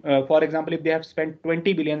in for example, if they have spent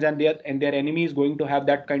 20 billions and their enemy is going to have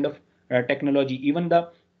that kind of technology, even the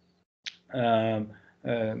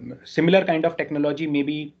similar kind of technology,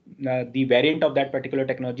 maybe the variant of that particular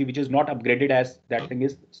technology which is not upgraded as that thing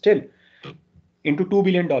is still into $2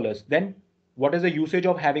 billion, then what is the usage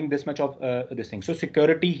of having this much of this thing? So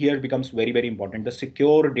security here becomes very, very important. The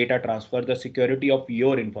secure data transfer, the security of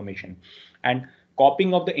your information, and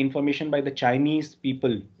copying of the information by the Chinese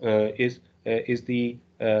people is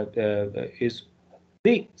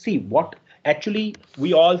see what actually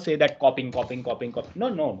we all say that copying.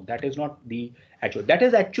 No, that is not the actual. That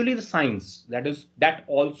is actually the science. That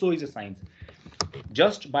also is a science.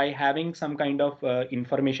 Just by having some kind of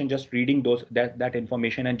information, just reading that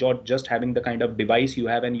information, and just having the kind of device you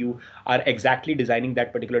have, and you are exactly designing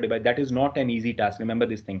that particular device, that is not an easy task. Remember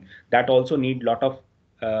this thing. That also need a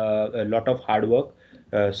lot of hard work.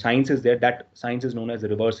 Science is there. That science is known as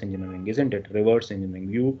reverse engineering, isn't it? Reverse engineering.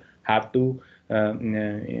 You have to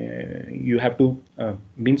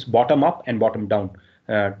means bottom up and bottom down,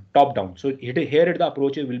 top down. So here the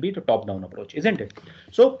approach will be the top down approach, isn't it?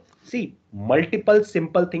 So see, multiple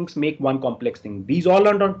simple things make one complex thing. These all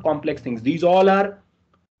are not complex things. These all are,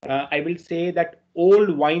 I will say that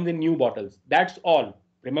old wines in new bottles. That's all.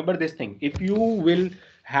 Remember this thing. If you will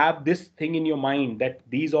have this thing in your mind that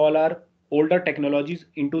these all are older technologies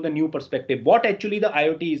into the new perspective, what actually the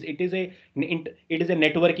IoT is, it is a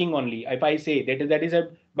networking only. If I say that is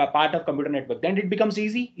a part of computer network, then it becomes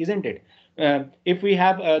easy, isn't it? If we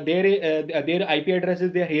have their IP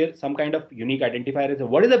addresses, there here some kind of unique identifier is.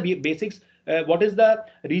 What is the basics? What is the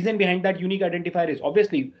reason behind that unique identifier is?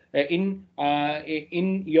 Obviously, in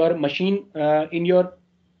your machine, in your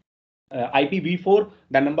IPv4,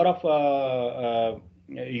 the number of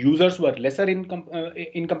users were lesser in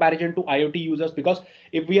comparison to IoT users, because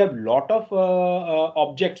if we have lot of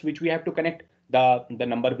objects which we have to connect, the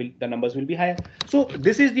numbers will be higher. So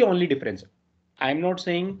this is the only difference. I'm not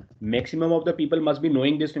saying maximum of the people must be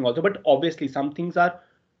knowing this thing also, but obviously some things are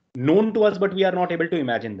known to us, but we are not able to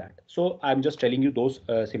imagine that. So I'm just telling you those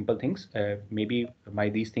simple things. Maybe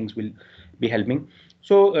these things will be helping.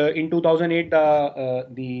 So in 2008,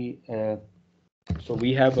 so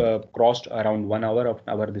we have crossed around 1 hour of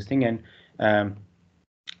our this thing, and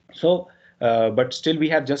but still we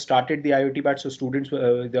have just started the IoT part. So students,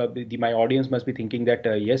 my audience must be thinking that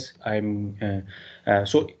yes, I'm.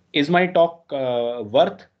 So is my talk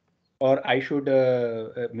worth, or I should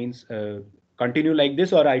continue like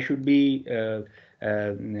this, or I should be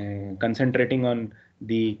concentrating on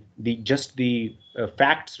the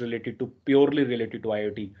facts purely related to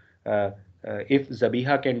IoT. If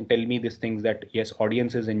Zabiha can tell me these things, that yes,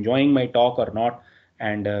 audience is enjoying my talk or not,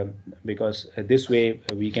 and because this way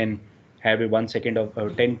we can have a 1 second of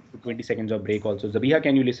 10 to 20 seconds of break also. Zabiha,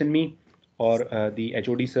 can you listen me, or the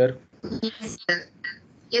HOD sir? Yes, sir.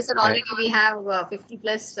 Yes, sir. Already we have 50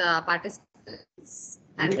 plus participants,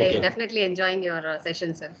 and they're definitely enjoying your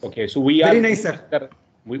session, sir. Okay, so we are very nice, sir.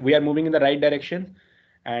 We are moving in the right direction,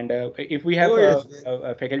 and if we have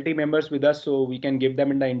faculty members with us, so we can give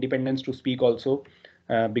them the independence to speak also,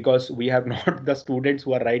 because we have not the students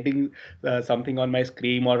who are writing something on my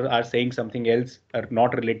screen or are saying something else or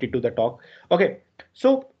not related to the talk. Okay,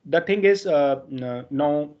 so the thing is,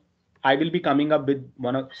 now I will be coming up with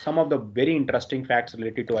some of the very interesting facts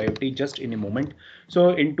related to IoT just in a moment.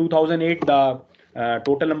 So in 2008, the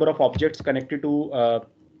total number of objects connected to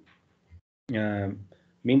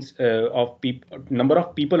means of number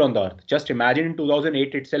of people on the earth. Just imagine in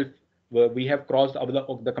 2008 itself, we have crossed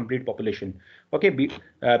of the complete population. Okay,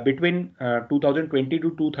 between 2020 to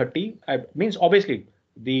 2030, means obviously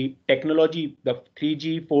the technology, the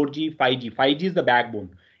 3G, 4G, 5G. 5G is the backbone.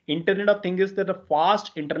 Internet of Things is that the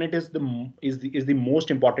fast internet is the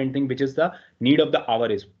most important thing, which is the need of the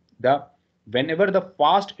hour. Is the whenever the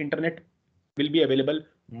fast internet will be available,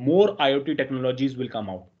 more IoT technologies will come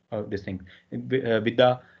out. This thing with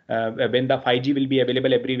the when the 5G will be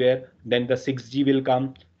available everywhere, then the 6G will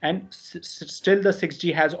come, and still the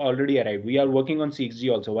 6G has already arrived. We are working on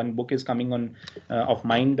 6G also. One book is coming on of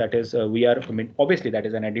mine, that is obviously that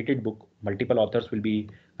is an edited book. Multiple authors will be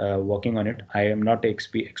working on it. I am not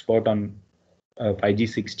expert on 5G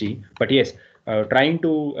 6G, but yes, trying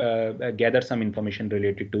to gather some information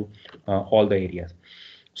related to all the areas.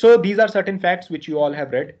 So these are certain facts which you all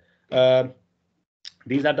have read.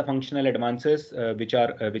 These are the functional advances which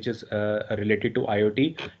is related to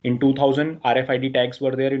IoT. In 2000, RFID tags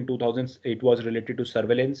were there. In 2000, it was related to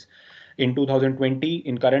surveillance. In 2020,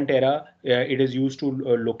 in current era, it is used to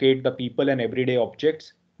locate the people and everyday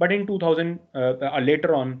objects. But in 2000,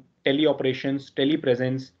 later on, teleoperations,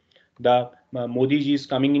 telepresence, the Modi ji is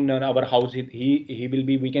coming in our house. He will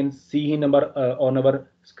be. We can see him on our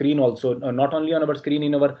screen also. Not only on our screen,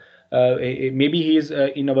 in our maybe he is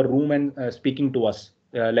in our room and speaking to us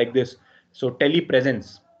like this. So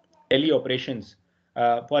telepresence, teleoperations.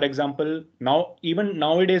 For example, now even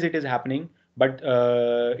nowadays it is happening, but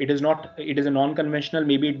it is not. It is a non-conventional.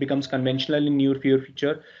 Maybe it becomes conventional in near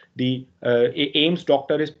future. The AIIMS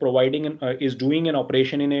doctor is providing is doing an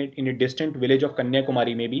operation in a distant village of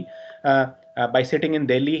Kanyakumari, maybe by sitting in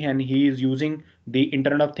Delhi, and he is using the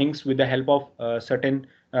Internet of Things with the help of certain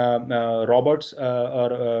robots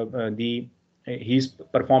he's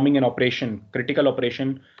performing an operation, critical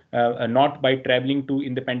operation, not by traveling to,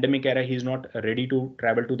 in the pandemic era, he's not ready to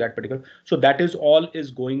travel to that particular. So that is all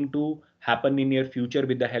is going to happen in near future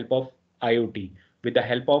with the help of IoT, with the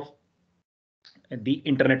help of the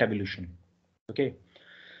internet evolution. Okay.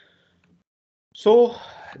 So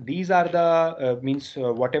these are the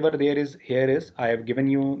whatever there is here is, I have given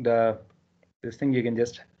you this thing. You can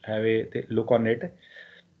just have a look on it.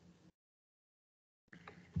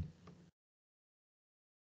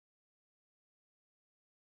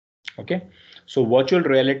 Okay, so virtual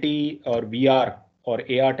reality or VR or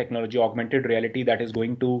AR technology, augmented reality, that is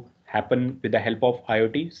going to happen with the help of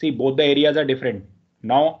IoT. See, both the areas are different.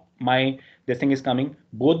 Now this thing is coming.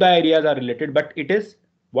 Both the areas are related, but it is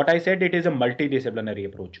what I said. It is a multidisciplinary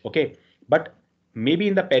approach. Okay, but maybe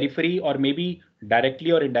in the periphery or maybe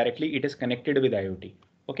directly or indirectly, it is connected with IoT.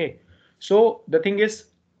 Okay, so the thing is,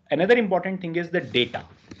 another important thing is the data,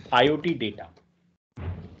 IoT data.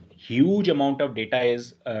 Huge amount of data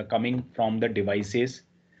is coming from the devices,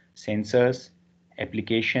 sensors,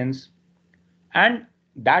 applications, and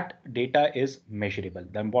that data is measurable.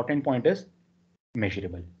 The important point is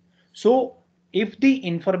measurable. So if the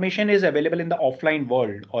information is available in the offline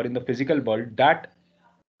world or in the physical world, that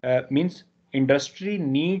means industry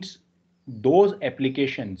needs those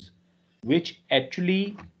applications which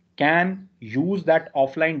actually can use that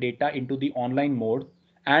offline data into the online mode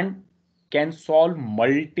and can solve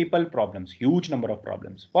multiple problems, huge number of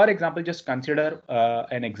problems. For example, just consider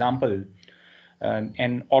an example,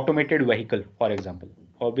 an automated vehicle, for example.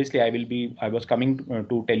 Obviously, I was coming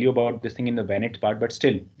to tell you about this thing in the Vanet part, but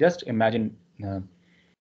still, just imagine.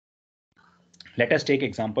 Let us take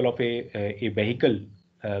example of a vehicle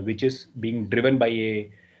which is being driven by a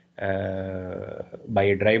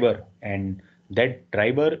driver, and that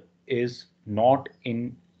driver is not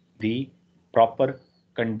in the proper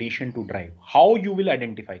condition to drive. How you will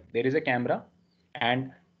identify? There is a camera,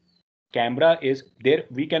 and camera is there.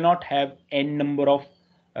 We cannot have n number of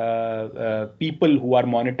people who are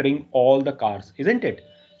monitoring all the cars, isn't it?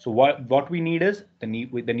 So what we need is the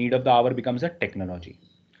need of the hour becomes a technology.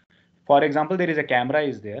 For example, there is a camera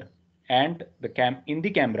is there, and in the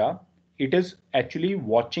camera, it is actually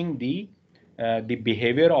watching the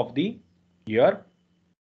behavior of your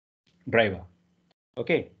driver.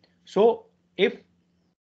 Okay, so if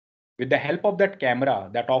with the help of that camera,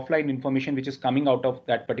 that offline information which is coming out of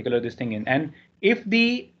that particular and if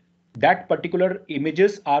that particular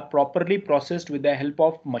images are properly processed with the help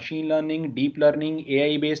of machine learning, deep learning,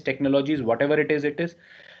 AI based technologies, whatever it is.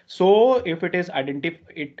 So if it is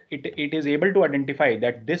it is able to identify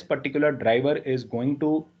that this particular driver is going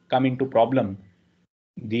to come into problem,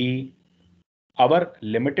 our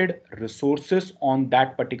limited resources on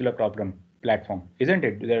that particular platform, isn't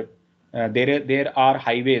it? There are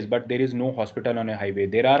highways, but there is no hospital on a highway.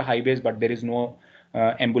 There are highways, but there is no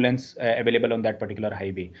ambulance available on that particular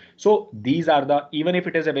highway. So these are even if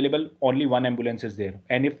it is available, only one ambulance is there.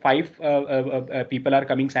 And if five people are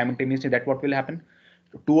coming simultaneously, that what will happen?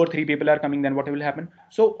 Two or three people are coming, then what will happen?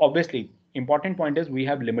 So obviously, important point is we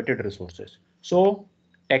have limited resources. So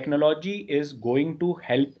technology is going to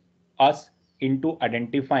help us into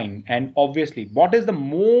identifying, and obviously what is the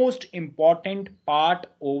most important part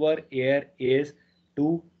over here is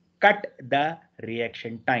to cut the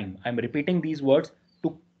reaction time. I'm repeating these words,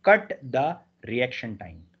 to cut the reaction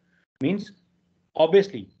time. Means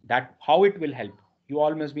obviously that how it will help, you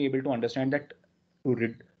all must be able to understand that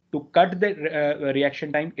to cut the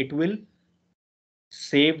reaction time, it will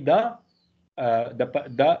save the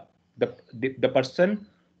person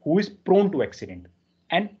who is prone to accident.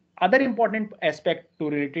 And other important aspect to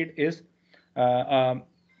related is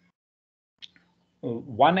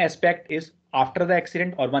one aspect is after the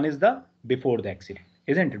accident, or one is the before the accident,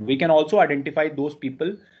 isn't it? We can also identify those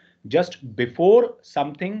people just before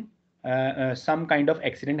something some kind of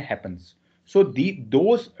accident happens. So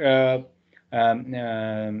those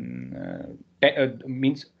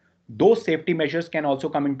means those safety measures can also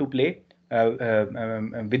come into play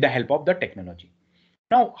with the help of the technology.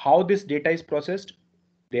 Now, how this data is processed?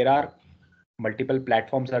 There are multiple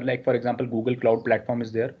platforms are like, for example, Google Cloud platform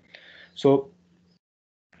is there. So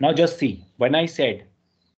now just see, when I said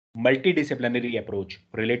multidisciplinary approach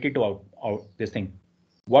related to this thing,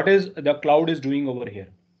 what is the cloud is doing over here?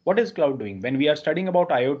 What is cloud doing? When we are studying about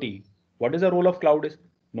IoT, what is the role of cloud is?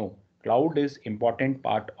 No, cloud is important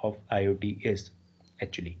part of IoT is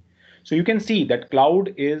actually. So you can see that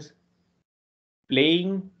cloud is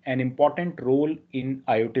playing an important role in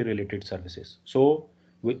IoT related services. So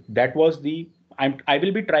that was I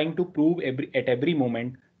will be trying to prove at every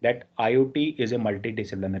moment that IoT is a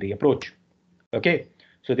multidisciplinary approach. Okay,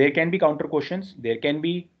 so there can be counter questions, there can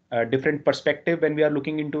be a different perspective when we are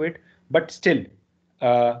looking into it, but still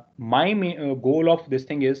my goal of this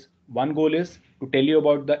thing is, one goal is to tell you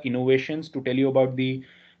about the innovations, to tell you about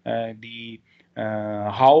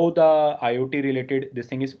how the IoT related this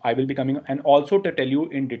thing is I will be coming, and also to tell you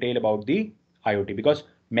in detail about the IoT, because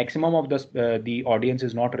maximum of the audience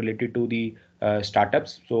is not related to the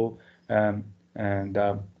startups. So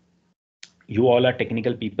you all are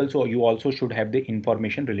technical people, so you also should have the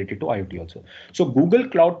information related to IoT also. So Google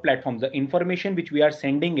Cloud Platform, the information which we are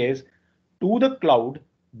sending is to the cloud,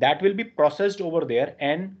 that will be processed over there,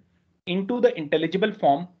 and into the intelligible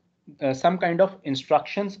form, some kind of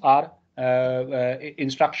instructions are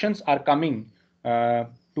coming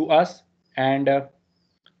to us, and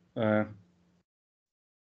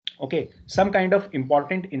okay, some kind of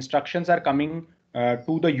important instructions are coming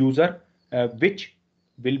to the user, which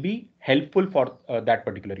will be helpful for that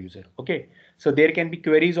particular user. Okay, so there can be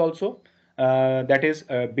queries also, that is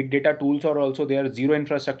big data tools are also there, zero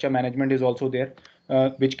infrastructure management is also there,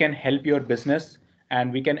 which can help your business,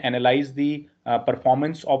 and we can analyze the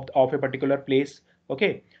performance of a particular place.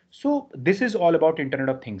 Okay, so this is all about Internet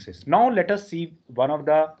of Things. Now let us see one of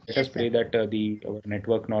the, let us pray that our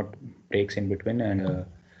network not breaks in between, and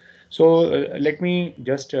so let me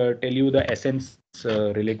just tell you the essence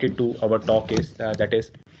related to our talk is that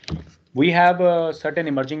is, we have certain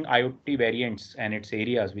emerging IoT variants and its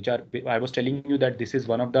areas, which are, I was telling you that this is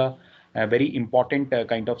one of the very important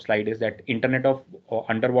kind of slide, is that Internet of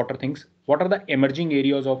underwater things. What are the emerging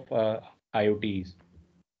areas of IoTs?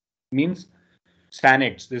 Means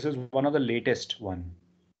SANETs. This is one of the latest one.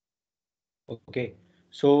 Okay,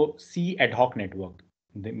 so sea ad hoc network.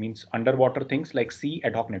 That means underwater things like sea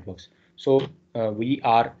ad hoc networks. So we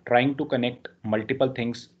are trying to connect multiple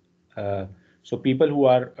things. So people who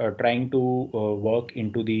are trying to work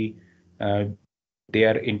into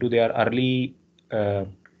their early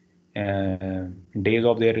days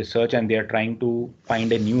of their research, and they are trying to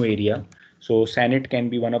find a new area. So SANET can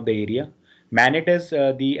be one of the area. MANET is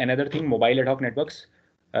the another thing, mobile ad hoc networks.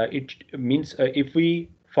 It means if we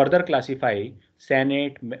further classify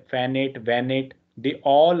SANET, FANET, VANET, they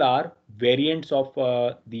all are variants of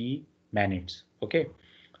the MANETs. Okay,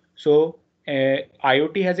 so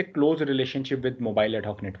IoT has a close relationship with mobile ad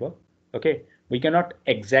hoc network. Okay, we cannot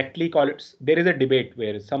exactly call it. There is a debate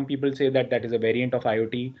where some people say that that is a variant of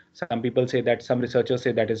IoT. Some people say that, some researchers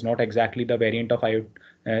say that is not exactly the variant of IoT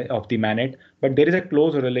of the MANET, but there is a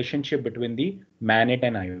close relationship between the MANET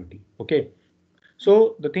and IoT. Okay,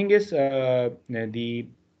 so the thing is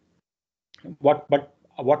what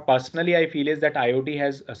personally I feel is that IoT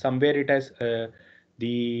has somewhere it has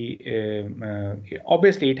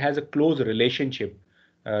obviously it has a close relationship.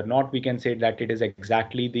 Not we can say that it is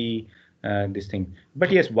exactly the this thing,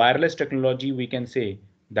 but yes, wireless technology, we can say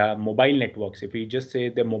the mobile networks. If we just say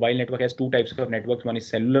the mobile network has two types of networks, one is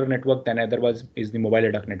cellular network, then other was is the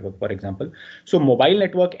mobile duct network, for example. So mobile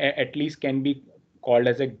network at least can be called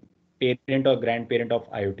as a parent or grandparent of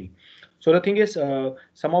IoT. So the thing is,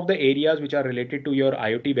 some of the areas which are related to your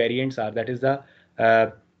IoT variants are, that is the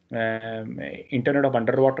Internet of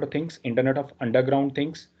underwater things, Internet of underground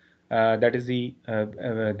things, that is the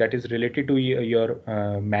that is related to your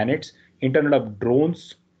manets, Internet of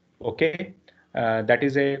drones. Okay, that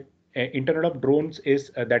is a Internet of drones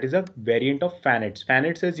is that is a variant of FANETs.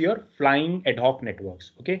 FANETs is your flying ad hoc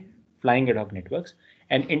networks. Okay, flying ad hoc networks.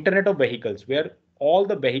 And Internet of vehicles, where all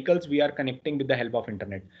the vehicles we are connecting with the help of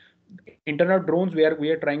internet. Internet of drones, where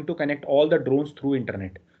we are trying to connect all the drones through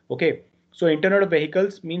internet. Okay, so Internet of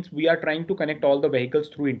vehicles means we are trying to connect all the vehicles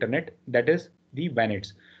through internet. That is the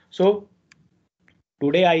VANETs. So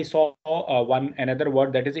today I saw another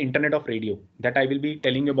word, that is Internet of radio, that I will be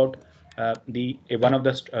telling you about the one of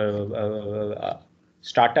the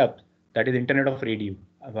startup, that is Internet of radio.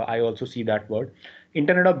 I also see that word.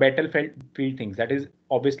 Internet of battlefield things, that is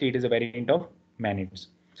obviously it is a variant of manets.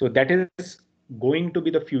 So that is going to be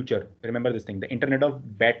the future. Remember this thing, the Internet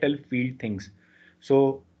of battlefield things.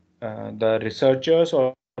 So the researchers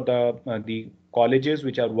or the colleges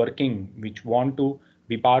which are working, which want to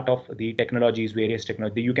be part of the technologies, various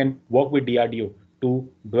technology, you can work with DRDO to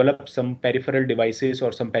develop some peripheral devices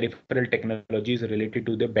or some peripheral technologies related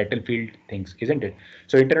to the battlefield things, isn't it?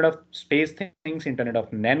 So Internet of space things, Internet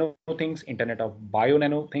of nano things, Internet of bio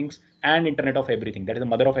nano things, and Internet of everything. That is the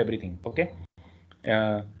mother of everything. Okay.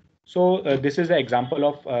 So this is an example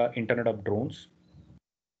of Internet of drones.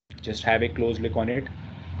 Just have a close look on it.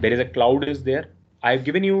 There is a cloud is there. I've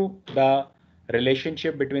given you the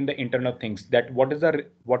relationship between the Internet of Things, that what is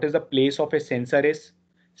the place of a sensor is.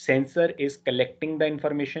 Sensor is collecting the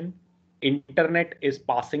information. Internet is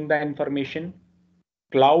passing the information.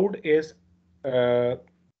 Cloud is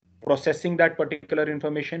processing that particular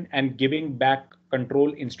information and giving back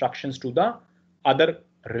control instructions to the other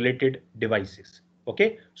related devices.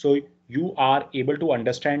 Okay, so you are able to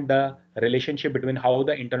understand the relationship between how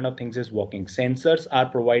the Internet of Things is working. Sensors are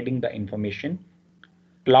providing the information.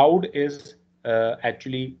 Cloud is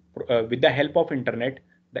actually with the help of internet,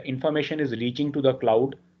 the information is reaching to the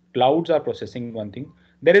cloud. Clouds are processing one thing.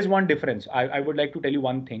 There is one difference. I would like to tell you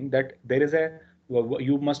one thing, that there is a,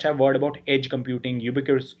 you must have heard about edge computing,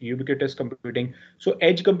 ubiquitous computing. So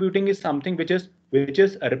edge computing is something which is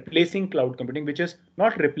replacing cloud computing, which is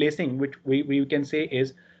not replacing, which we can say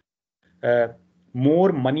is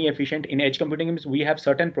more money efficient. In edge computing means we have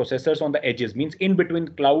certain processors on the edges, means in between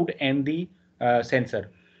cloud and the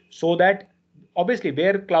sensor, so that obviously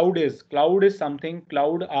where cloud is something,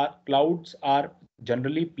 clouds are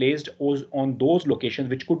generally placed on those locations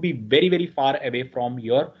which could be very, very far away from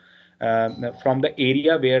your from the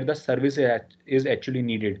area where the service is actually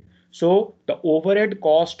needed. So the overhead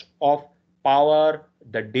cost of power,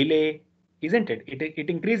 the delay, isn't it? It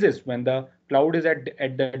increases when the cloud is at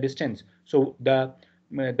the distance. So the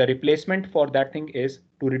replacement for that thing is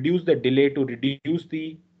to reduce the delay, to reduce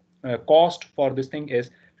the cost for this thing, is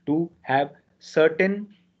to have certain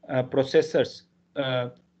processors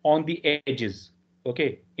on the edges,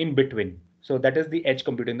 okay, in between. So that is the edge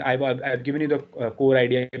computing. I've given you the core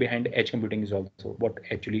idea behind edge computing is also what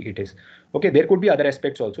actually it is. Okay, there could be other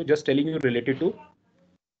aspects also. Just telling you related to,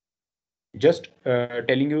 that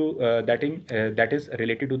is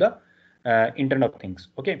related to the Internet of Things.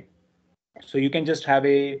 Okay, so you can just have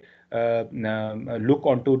a look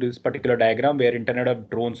onto this particular diagram where Internet of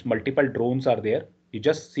drones, multiple drones are there. You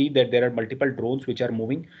just see that there are multiple drones which are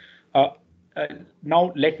moving.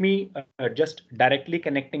 Now let me just directly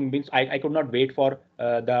connecting, means I could not wait for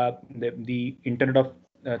the Internet of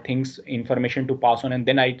Things information to pass on, and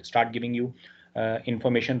then I start giving you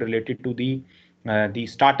information related to the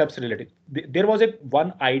startups related. There was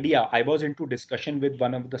one idea. I was into discussion with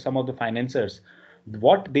some of the financiers.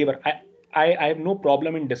 What they were, I have no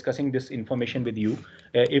problem in discussing this information with you.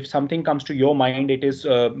 If something comes to your mind, it is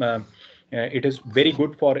very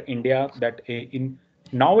good for India that in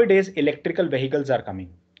nowadays electrical vehicles are coming.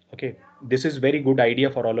 Okay, this is very good idea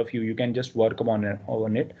for all of you. You can just work on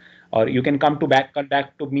it, or you can come back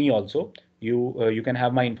to me also. You can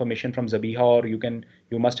have my information from Zabiha, or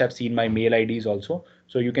you must have seen my mail IDs also.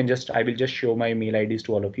 So you can just, I will just show my mail IDs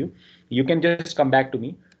to all of you. You can just come back to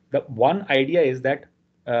me. The one idea is that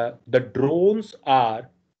the drones are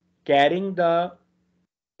carrying the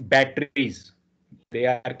batteries. They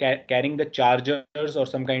are carrying the chargers or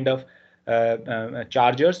some kind of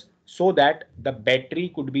chargers so that the battery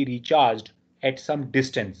could be recharged at some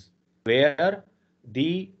distance where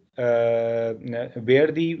the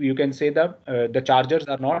you can say the chargers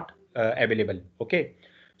are not available. Okay,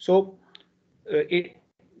 so it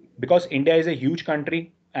because India is a huge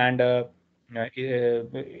country and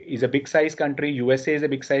is a big size country, USA is a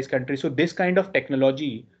big size country, so this kind of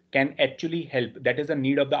technology can actually help. That is the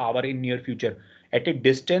need of the hour in near future. At a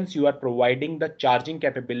distance, you are providing the charging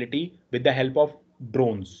capability with the help of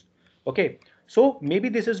drones. Okay, so maybe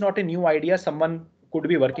this is not a new idea. Someone could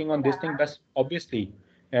be working on this thing, but obviously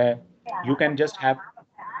uh, you can just have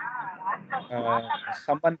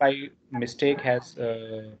someone by mistake has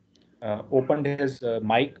opened his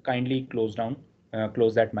mic. Kindly close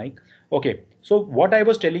that mic. Okay, so what I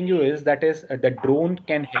was telling you is that is the drone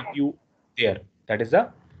can help you there. That is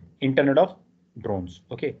the Internet of drones.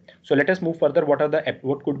 Okay, so let us move further.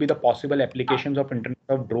 What could be the possible applications of Internet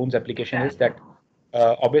of drones? Application is that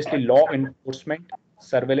obviously law enforcement,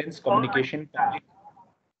 surveillance, communication, public.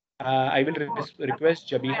 I will request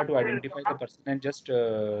Jabiha to identify the person and just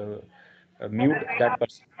mute that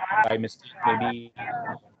person by mistake. Maybe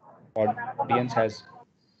audience has.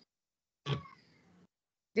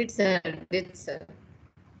 Did sir, did sir.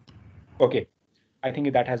 Okay, I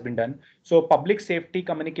think that has been done. So public safety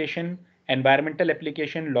communication, environmental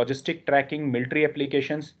application, logistic tracking, military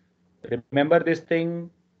applications. Remember this thing.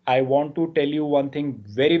 I want to tell you one thing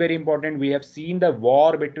very, very important. We have seen the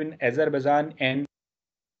war between Azerbaijan and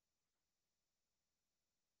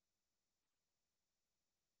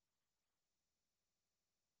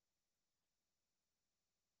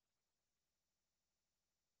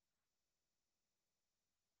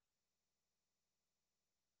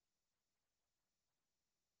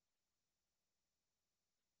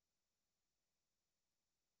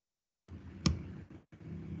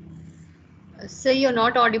Sir, you're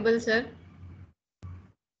not audible, sir.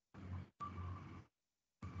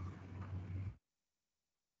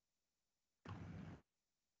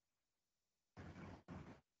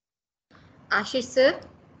 Ashish, sir.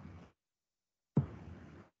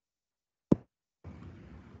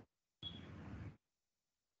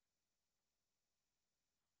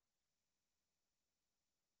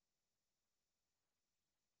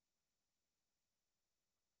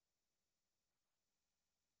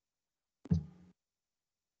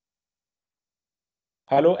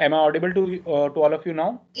 hello, am I audible to all of you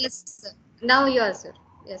now? Yes, sir. Now you are, sir.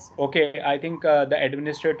 Yes, sir. Okay, I think the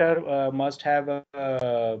administrator must have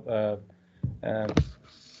uh,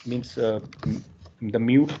 means the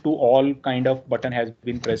mute to all kind of button has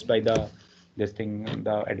been pressed by the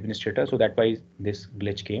administrator, so that why this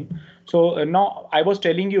glitch came. So now I was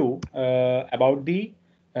telling you about the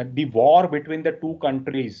war between the two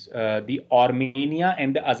countries, the Armenia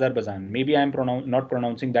and the Azerbaijan. Maybe I am not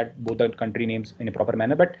pronouncing that both the country names in a proper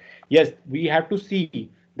manner, but yes, we have to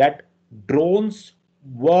see that drones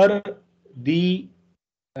were the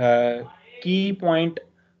key point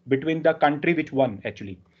between the country which won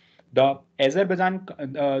actually. The Azerbaijan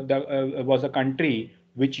was a country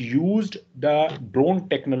which used the drone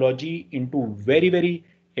technology into very, very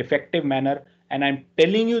effective manner. And I'm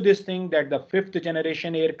telling you this thing that the fifth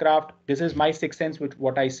generation aircraft, this is my sixth sense with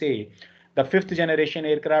what I say, the fifth generation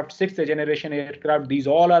aircraft, sixth generation aircraft, these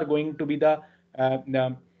all are going to be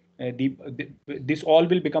this all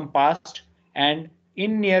will become past. And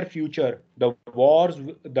in near future, the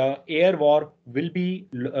air war will be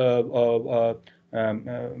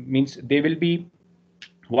means they will be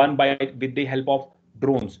won by with the help of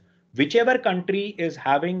drones. Whichever country is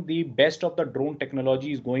having the best of the drone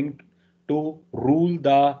technology is going to rule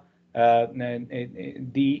the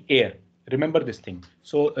air. Remember this thing.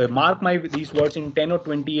 So mark my these words, in 10 or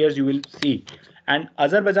 20 years you will see. And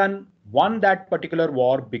Azerbaijan won that particular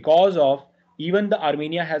war because of, even the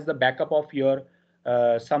Armenia has the backup of your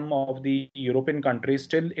some of the European countries,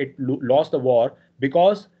 still it lost the war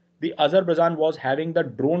because the Azerbaijan was having the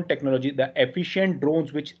drone technology, the efficient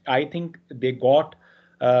drones, which I think they got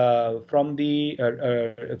from the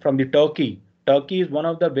Turkey. Turkey is one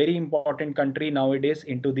of the very important country nowadays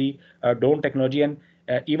into the drone technology, and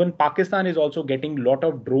even Pakistan is also getting a lot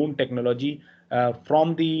of drone technology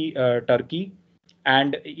from the Turkey.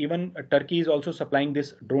 And even Turkey is also supplying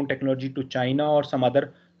this drone technology to China or some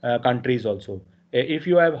other countries also. If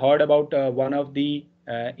you have heard about one of the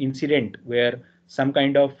incident where some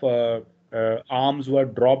kind of arms were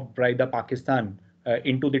dropped by the Pakistan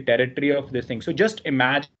into the territory of this thing. So just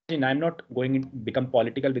imagine, I'm not going to become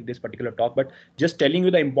political with this particular talk, but just telling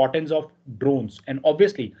you the importance of drones. And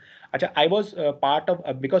obviously, I was part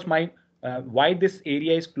of because my why this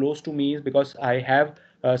area is close to me is because I have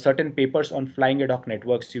certain papers on flying ad hoc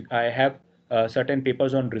networks. I have certain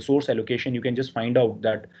papers on resource allocation. You can just find out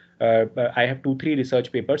that I have 2-3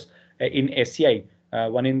 research papers in SCI,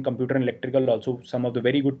 one in computer and electrical, also some of the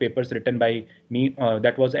very good papers written by me.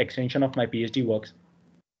 That was the extension of my PhD works.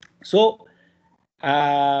 So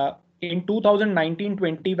in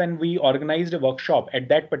 2019-20, when we organized a workshop, at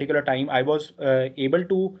that particular time, I was able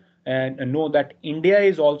to know that India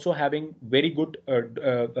is also having very good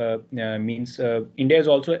India is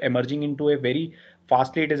also emerging into a very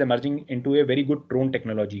fastly. It is emerging into a very good drone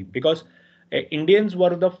technology, because Indians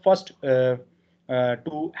were the first to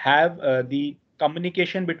have the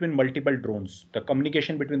communication between multiple drones,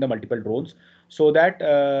 so that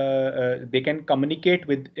they can communicate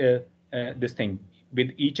with this thing with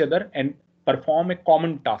each other and perform a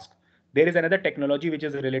common task. There is another technology which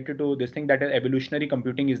is related to this thing, that is evolutionary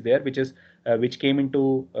computing is there, which came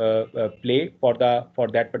into play for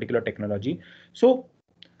that particular technology. So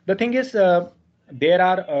the thing is, there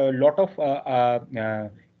are a lot of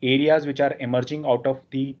areas which are emerging out of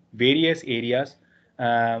the various areas.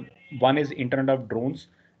 One is Internet of Drones,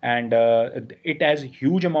 and it has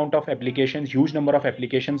huge amount of applications, huge number of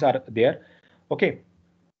applications are there. Okay,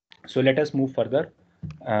 so let us move further.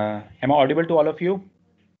 Am I audible to all of you?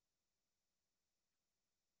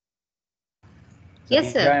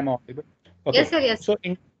 Yes, sir. Am I audible? Okay. Yes, sir. Yes. So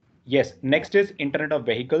yes, next is Internet of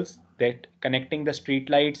Vehicles, that connecting the street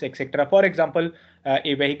lights, etc. For example,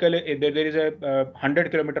 a vehicle, there is a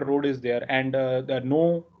 100-kilometer road is there, and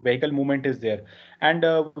no vehicle movement is there, and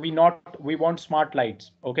we want smart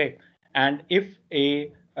lights. Okay, and if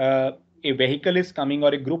a vehicle is coming, or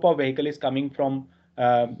a group of vehicle is coming from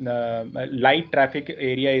light traffic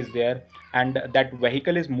area is there, and that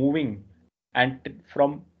vehicle is moving, and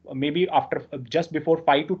from maybe after just before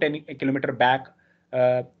 5 to 10 kilometer back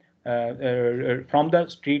from the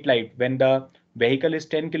street light, when the vehicle is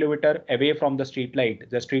 10 kilometer away from the street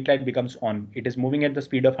light becomes on. It is moving at the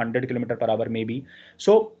speed of 100 kilometer per hour maybe.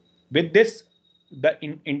 So with this, the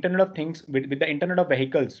Internet of Things, with the Internet of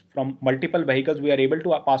Vehicles, from multiple vehicles, we are able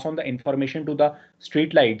to pass on the information to the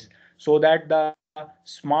street lights, so that the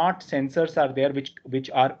smart sensors are there, which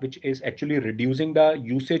is actually reducing the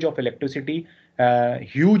usage of electricity.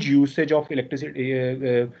 Huge usage of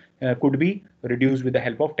electricity could be reduced with the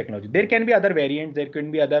help of technology. There can be other variants, there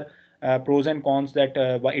can be other pros and cons, that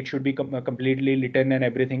it should be completely lit and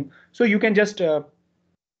everything. So you can just go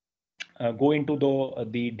into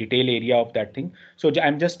the detail area of that thing. So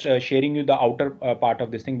I'm just sharing you the outer part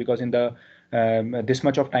of this thing, because in the this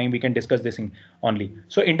much of time we can discuss this thing only.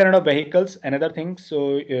 So Internet of Vehicles, another thing.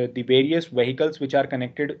 So the various vehicles which are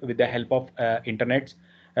connected with the help of internets,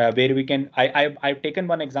 where we can, I've taken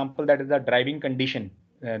one example, that is the driving condition.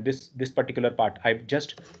 This particular part I've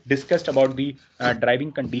just discussed about the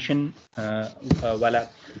driving condition.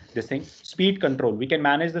 This thing, speed control, we can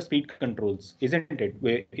manage the speed controls, isn't it?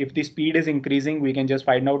 If the speed is increasing, we can just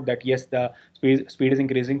find out that yes, the speed is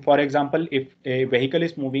increasing. For example, if a vehicle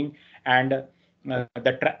is moving, and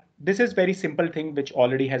this is very simple thing which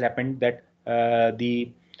already has happened, that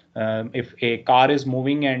if a car is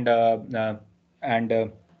moving, and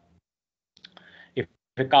if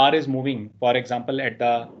a car is moving, for example, at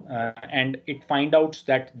the and it finds out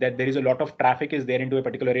that there is a lot of traffic is there into a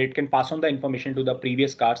particular area, it can pass on the information to the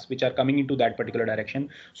previous cars which are coming into that particular direction,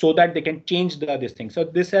 so that they can change this thing. So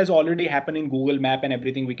this has already happened in Google Map and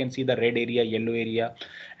everything. We can see the red area, yellow area,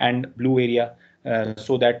 and blue area,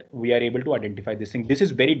 so that we are able to identify this thing. This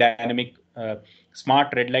is very dynamic.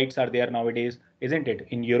 Smart red lights are there nowadays, isn't it?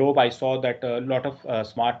 In Europe, I saw that a lot of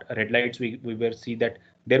smart red lights. We were see that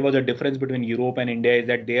there was a difference between Europe and India, is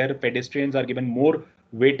that their pedestrians are given more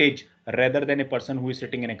weightage rather than a person who is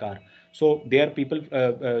sitting in a car. So there people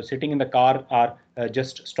sitting in the car are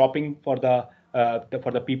just stopping for the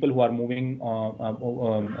people who are moving,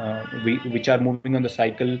 which are moving on the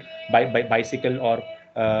cycle, bicycle, or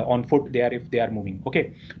on foot. If they are moving.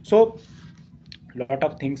 Okay, so lot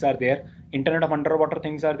of things are there. Internet of Underwater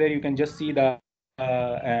Things are there. You can just see the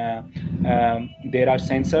there are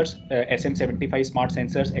sensors, SM75 smart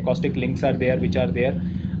sensors, acoustic links are there, which are there,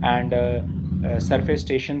 and surface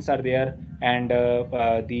stations are there, and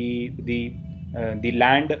the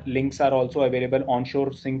land links are also available.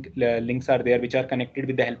 Onshore sync links are there, which are connected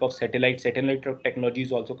with the help of satellite. Satellite technology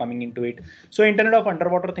is also coming into it. So Internet of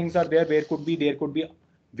Underwater Things are there. There could be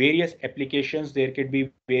various applications. There could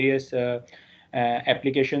be various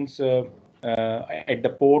applications at the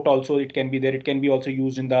port also. It can be there. It can be also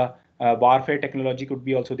used in the warfare technology could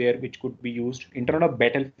be also there, which could be used. Internet of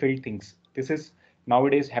Battlefield Things. This is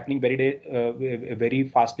nowadays happening very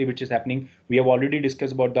fastly, which is happening. We have already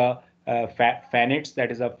discussed about the FANETs,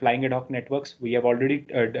 that is a flying ad hoc networks. We have already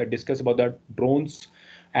discussed about the drones.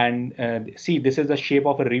 And see, this is the shape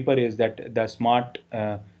of a Reaper, is that the smart,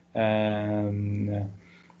 one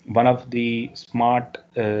of the smart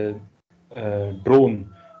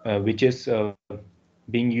drone, which is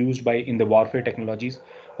being used by in the warfare technologies.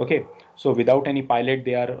 Okay, so without any pilot,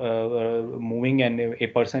 they are moving, and a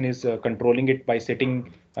person is controlling it by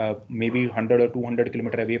sitting maybe 100 or 200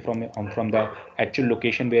 kilometer away from the actual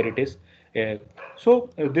location where it is.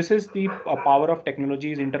 This is the power of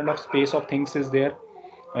technologies. Internet of Space of Things is there,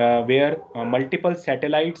 where multiple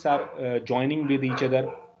satellites are joining with each other,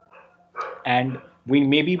 and we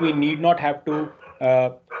need not have to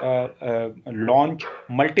launch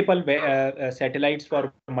multiple satellites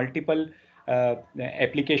for multiple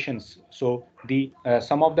applications. So the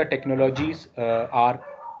some of the technologies are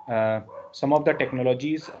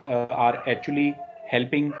actually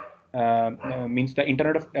helping, means the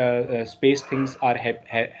Internet of Space things are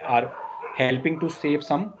helping to save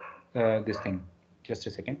some this thing. Just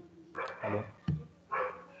a second. Hello.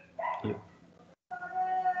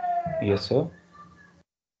 Yes, sir.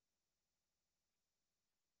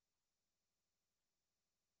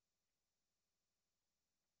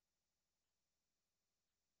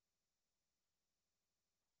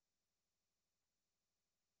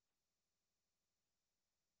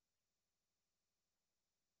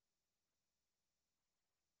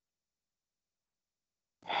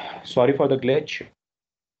 Sorry for the glitch.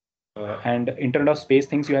 And Internet of Space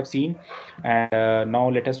things you have seen, and now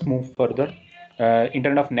let us move further.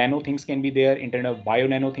 Internet of Nano things can be there. Internet of Bio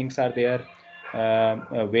Nano things are there,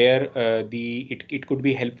 where it could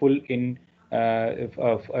be helpful in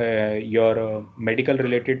your medical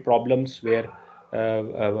related problems, where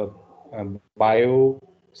bio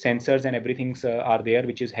sensors and everything are there,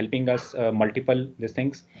 which is helping us multiple these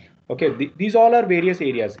things. Okay, these all are various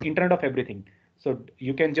areas. Internet of Everything. So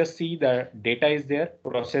you can just see the data is there,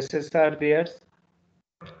 processes are there,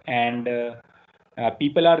 and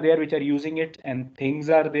people are there which are using it, and things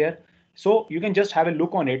are there. So you can just have a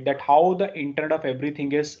look on it, that how the Internet of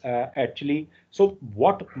Everything is actually. So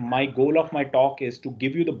what my goal of my talk is to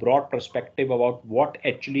give you the broad perspective about what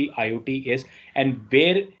actually IoT is, and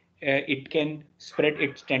where it can spread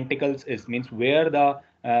its tentacles is, means where the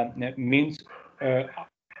means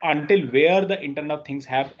until where the Internet of Things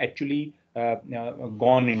have actually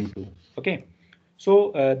gone into. Okay.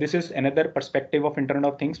 So this is another perspective of Internet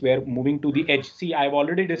of Things, where moving to the edge. See, I've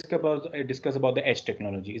already discussed about the edge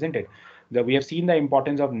technology, isn't it? We have seen the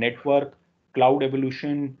importance of network, cloud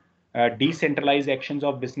evolution, decentralized actions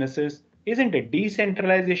of businesses, isn't it?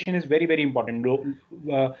 Decentralization is very, very important.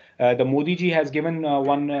 The Modi ji has given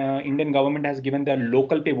Indian government has given the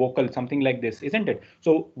local pay vocal, something like this, isn't it?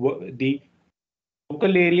 So the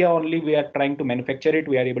local area only we are trying to manufacture it,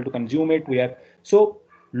 we are able to consume it, we are so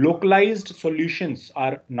localized solutions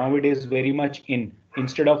are nowadays very much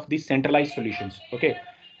instead of the centralized solutions. Okay,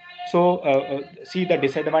 so see the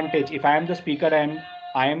disadvantage. If I am the speaker and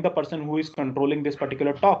I am the person who is controlling this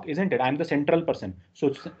particular talk, isn't it? I am the central person.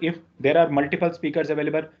 So if there are multiple speakers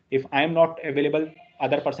available, if I am not available,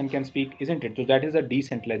 other person can speak, isn't it? So that is a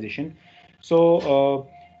decentralization. So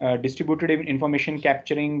distributed information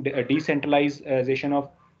capturing, decentralization of,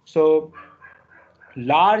 so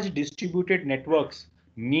large distributed networks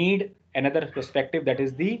need another perspective, that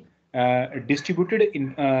is the distributed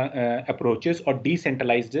approaches, or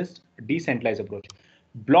decentralized approach.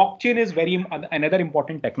 Blockchain is another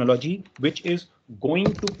important technology which is going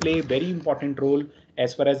to play very important role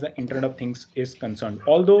as far as the Internet of Things is concerned.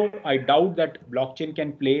 Although I doubt that blockchain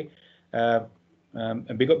can play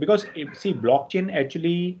because see, blockchain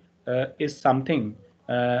actually is something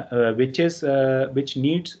which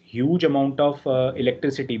needs huge amount of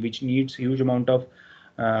electricity, which needs huge amount of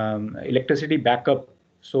electricity backup.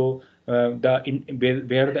 So where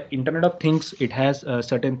the Internet of Things, it has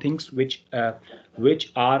certain things which are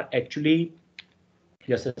actually,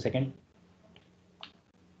 just a second.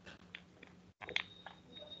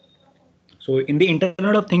 So in the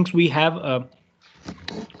Internet of Things, we have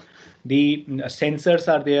the sensors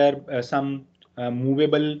are there, some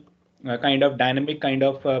movable kind of dynamic kind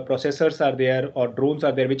of processors are there, or drones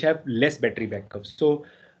are there, which have less battery backup. So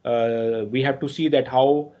we have to see that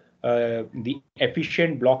how the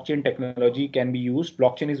efficient blockchain technology can be used.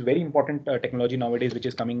 Blockchain is very important technology nowadays, which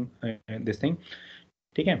is coming this thing.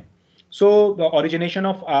 Okay. So the origination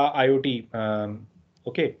of IoT,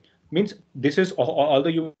 okay, means this is, although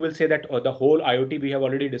you will say that the whole IoT we have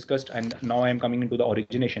already discussed, and now I am coming into the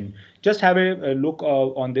origination. Just have a look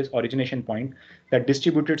on this origination point, that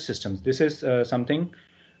distributed systems. This is something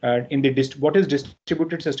In the what is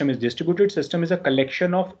distributed system? Is distributed system is a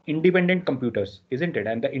collection of independent computers, isn't it?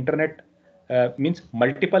 And the internet means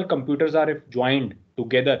multiple computers are if joined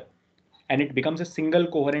together and it becomes a single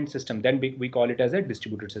coherent system. Then we call it as a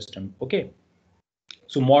distributed system. Okay.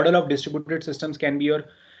 So model of distributed systems can be your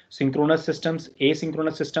synchronous systems,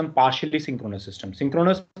 asynchronous system, partially synchronous system.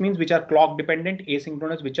 Synchronous means which are clock dependent,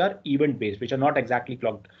 asynchronous which are event based, which are not exactly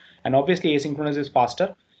clocked. And obviously asynchronous is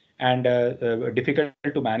faster and difficult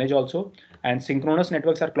to manage also. And synchronous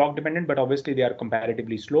networks are clock dependent, but obviously they are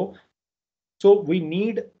comparatively slow. So we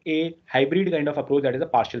need a hybrid kind of approach, that is a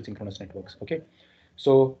partial synchronous networks. Okay.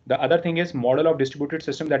 So the other thing is model of distributed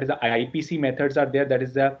system, that is the IPC methods are there. That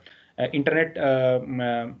is the internet,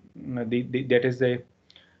 that is the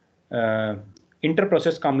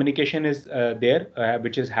inter-process communication is there,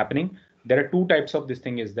 which is happening. There are two types of this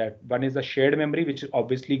thing is that one is the shared memory, which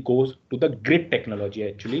obviously goes to the grid technology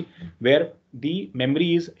actually, where the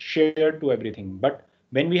memory is shared to everything. But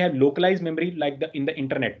when we have localized memory, like in the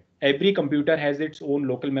internet, every computer has its own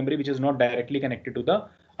local memory, which is not directly connected to the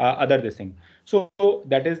other this thing. So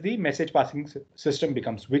that is the message passing system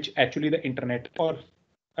becomes, which actually the internet or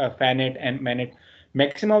FANET and MANET,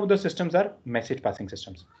 maximum of the systems are message passing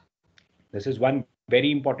systems. This is one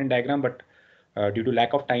very important diagram, but due to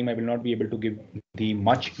lack of time, I will not be able to give the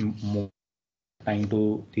much more time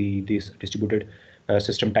to these distributed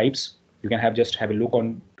system types. You can just have a look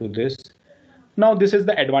on to this. Now, this is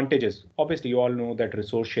the advantages. Obviously, you all know that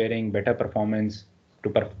resource sharing, better performance to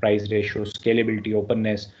price ratio, scalability,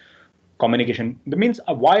 openness, communication. That means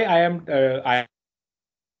why I am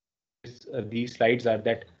these slides are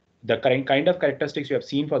that the kind of characteristics you have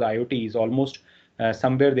seen for the IoT is almost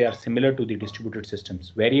somewhere they are similar to the distributed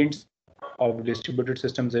systems. Variants of distributed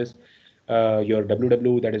systems is your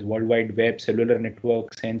WW, that is World Wide Web, cellular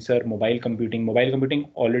network, sensor, mobile computing. Mobile computing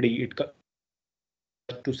already it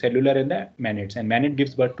to cellular in the MANETs, and MANET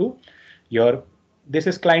gives birth to your, this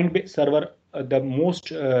is client server, the most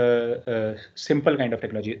simple kind of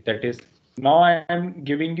technology. That is, now I am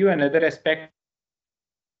giving you another aspect,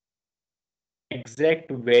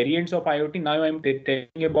 exact variants of IoT. Now I'm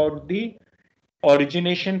telling about the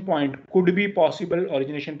origination point, could be possible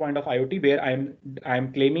origination point of IoT, where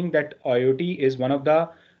I'm claiming that IoT is one of the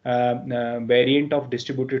variant of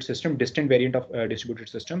distributed system, distant variant of distributed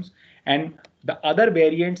systems, and the other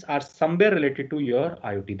variants are somewhere related to your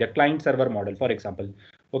IoT, the client server model, for example.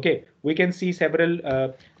 Okay, we can see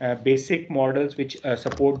several basic models which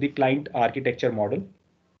support the client architecture model.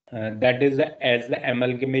 That is as the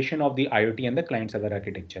amalgamation of the IoT and the client server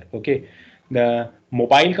architecture. Okay, the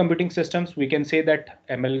mobile computing systems, we can say that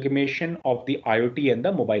amalgamation of the IoT and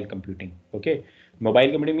the mobile computing. Okay,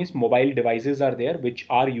 mobile computing means mobile devices are there which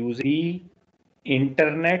are using the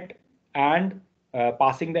internet and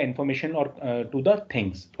passing the information or to the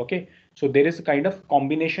things. Okay, so there is a kind of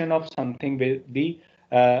combination of something with the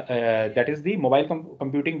that is the mobile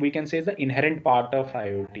computing, we can say is the inherent part of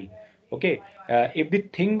IoT. Okay, if we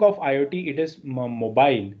think of IoT, it is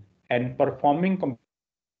mobile and performing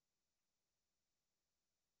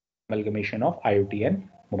amalgamation of IoT and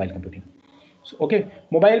mobile computing. So, okay,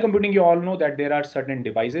 mobile computing, you all know that there are certain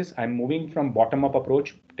devices. I'm moving from bottom-up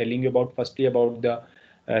approach, telling you about firstly about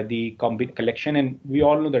the collection, and we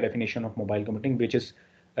all know the definition of mobile computing, which is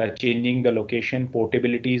changing the location.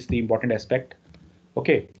 Portability is the important aspect.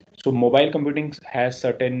 Okay, so mobile computing has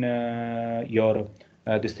certain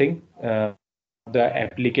this thing, the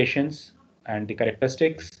applications and the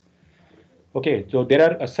characteristics. Okay, so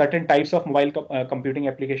there are certain types of mobile computing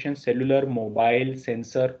applications: cellular, mobile,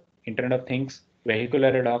 sensor, Internet of Things, vehicular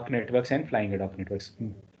ad hoc networks, and flying ad hoc networks.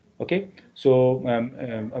 Okay, so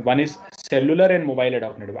one is cellular and mobile ad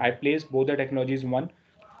hoc network. I place both the technologies in one.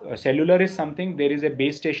 Cellular is something, there is a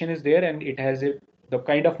base station is there, and it has the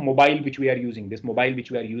kind of mobile which we are using. This mobile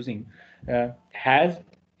which we are using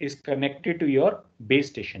is connected to your base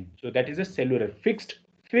station. So that is a cellular fixed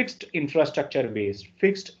infrastructure based,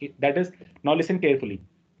 that is, now listen carefully,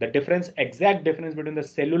 the exact difference between the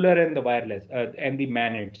cellular and the wireless and the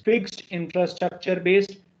managed, fixed infrastructure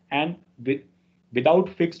based and without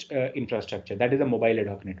fixed infrastructure, that is a mobile ad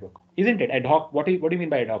hoc network, isn't it? Ad hoc, what do you mean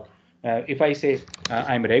by ad hoc? If I say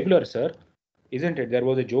I'm regular, sir, isn't it? There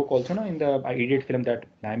was a joke also in the idiot film that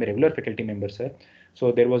I'm a regular faculty member, sir.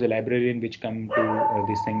 So there was a librarian which come to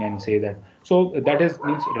this thing and say that. So that is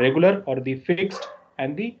means regular or the fixed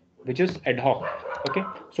and the which is ad hoc. Okay.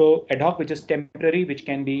 So ad hoc, which is temporary, which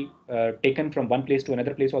can be taken from one place to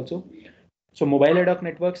another place also. So mobile ad hoc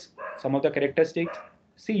networks, some of the characteristics.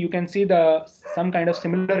 See, you can see some kind of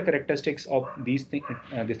similar characteristics of these thing.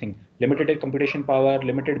 This thing: limited computation power,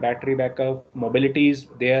 limited battery backup, mobility is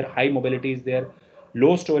there, high mobility is there,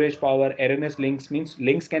 Low storage power, erroneous links means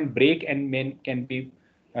links can break and can be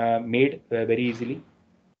made very easily.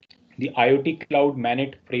 The IoT cloud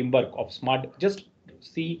managed framework of smart, just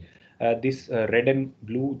see this red and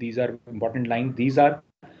blue, these are important lines. These are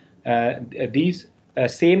these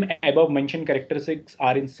same above mentioned characteristics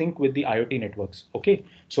are in sync with the IoT networks. Okay,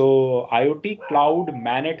 so IoT cloud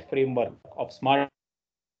managed framework of smart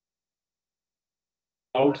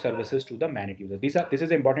cloud services to the managed users. This is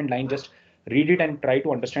an important line. Just read it and try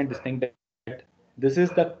to understand this thing. That this is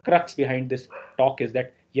the crux behind this talk, is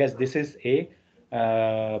that yes, this is a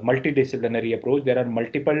multidisciplinary approach. There are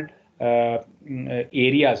multiple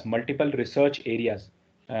areas, multiple research areas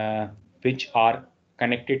which are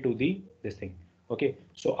connected to this thing. Okay,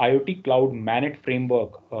 so IoT cloud managed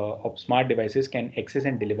framework of smart devices can access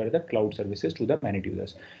and deliver the cloud services to the managed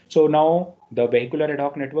users. So now the vehicular ad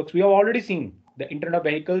hoc networks, we have already seen the Internet of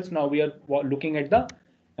Vehicles. Now we are looking at the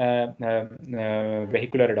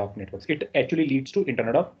vehicular ad hoc networks. It actually leads to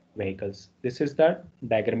Internet of Vehicles. This is the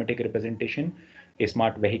diagrammatic representation, a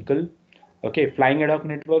smart vehicle. Okay, flying ad hoc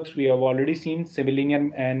networks, we have already seen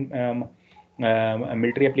civilian and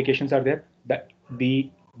military applications are there.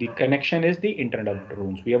 The connection is the Internet of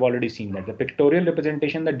drones. We have already seen that. The pictorial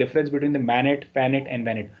representation, the difference between the MANET, FANET, and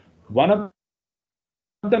VANET. One of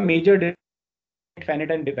the major FANET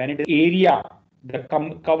and VANET area, the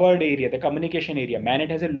covered area, the communication area. MANET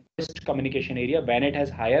has a lowest communication area. VANET has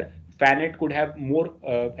higher. FANET could have more,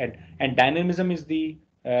 and dynamism is the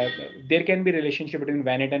there can be relationship between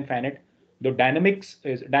VANET and FANET. The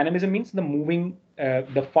dynamism means the moving,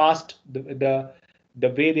 the fast, the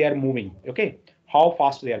way they are moving. Okay, how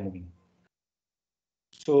fast they are moving.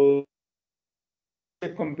 So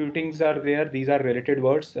computings are there. These are related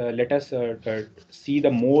words. Let us see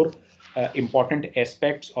the more important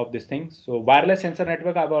aspects of this thing. So wireless sensor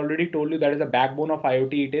network, I've already told you that is the backbone of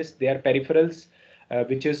IoT. It is their peripherals,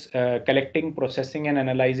 which is collecting, processing, and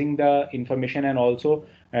analyzing the information, and also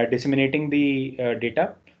disseminating the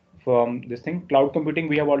data from this thing. Cloud computing,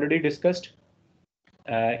 we have already discussed,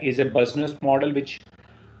 is a business model which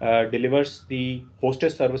delivers the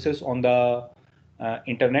hosted services on the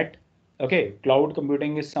internet. Okay, cloud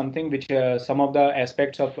computing is something which some of the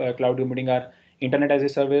aspects of cloud computing are internet as a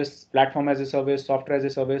service, platform as a service, software as a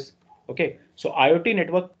service. Okay, so IoT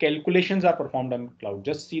network calculations are performed on cloud.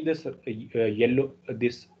 Just see this yellow,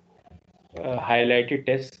 this highlighted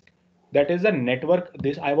text. That is the network.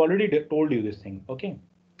 This I've already told you this thing. Okay.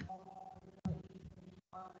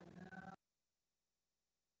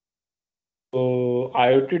 So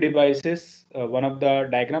IoT devices, one of the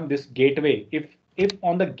diagram, this gateway, if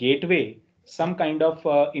on the gateway some kind of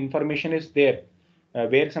information is there,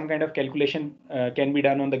 where some kind of calculation can be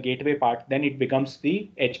done on the gateway part, then it becomes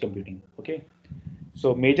the edge computing. Okay,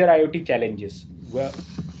 so major IoT challenges. Well,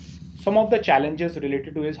 some of the challenges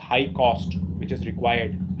related to is high cost, which is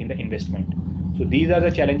required in the investment. So these are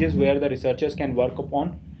the challenges where the researchers can work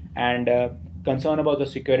upon, and concern about the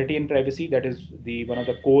security and privacy. That is the one of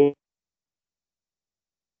the core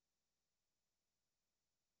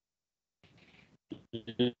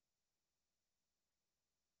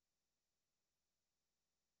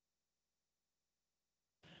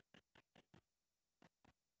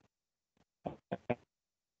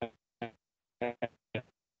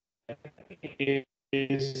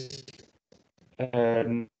is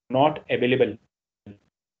not available.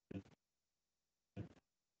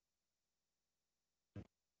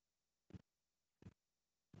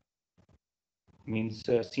 Means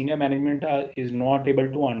senior management is not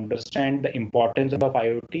able to understand the importance of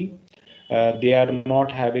IoT. They are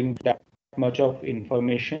not having that much of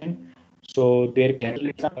information, so their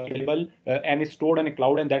calculations are available and is stored on a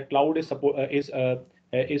cloud, and that cloud is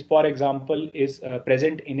for example is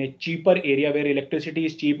present in a cheaper area where electricity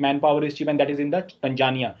is cheap, manpower is cheap, and that is in the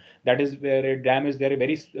Tanzania. That is where a dam is there,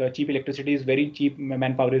 very cheap electricity is very cheap,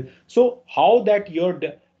 manpower is. So how that your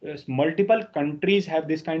multiple countries have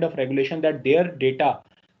this kind of regulation that their data,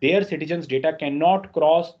 their citizens' data cannot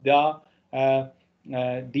cross the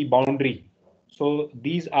boundary. So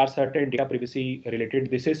these are certain data privacy related.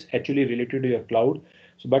 This is actually related to your cloud.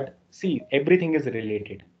 So, but see, everything is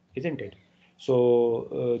related, isn't it?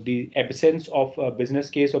 So the absence of a business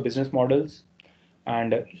case or business models,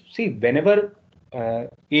 and see, whenever a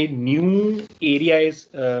new area is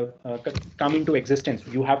come into existence,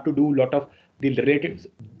 you have to do a lot of the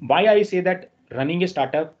related. Why I say that running a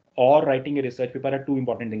startup or writing a research paper are two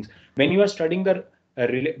important things. When you are studying the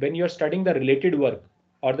related work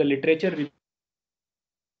or the literature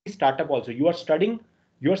startup, also you are studying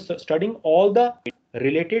all the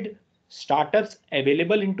related startups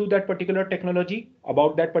available into that particular technology,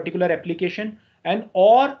 about that particular application, and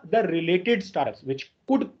or the related startups which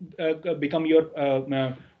could become your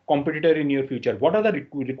competitor in your future. What are the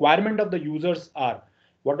requirement of the users are,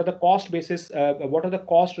 what are the cost basis, what are the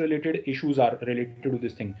cost related issues are related to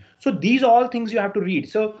this thing. So these all things you have to read.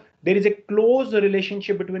 So there is a close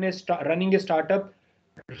relationship between running a startup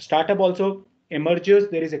also emerges,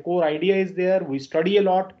 there is a core idea is there, we study a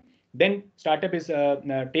lot, then startup is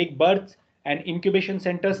take birth, and incubation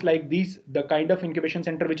centers like these, the kind of incubation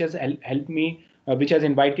center which has helped me, which has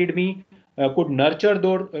invited me, could nurture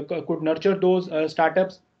those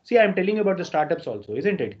startups. See, I'm telling you about the startups also,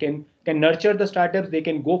 isn't it? Can nurture the startups, they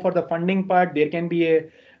can go for the funding part, there can be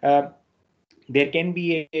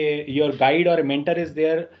your guide or a mentor is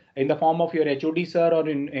there in the form of your HOD sir, or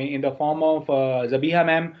in the form of Zabiha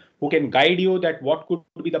ma'am, who can guide you that what could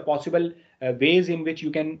be the possible ways in which you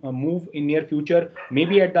can move in near future,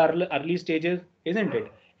 maybe at the early stages, isn't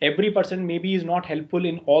it? Every person maybe is not helpful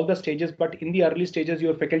in all the stages, but in the early stages,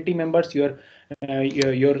 your faculty members, your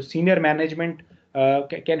senior management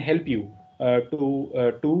can help you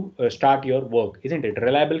to start your work, isn't it?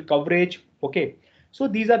 Reliable coverage, okay. So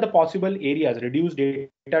these are the possible areas: reduce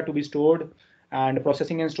data to be stored, and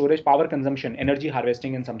processing and storage, power consumption, energy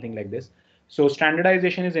harvesting, and something like this. So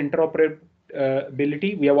standardization is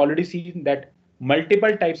interoperability. We have already seen that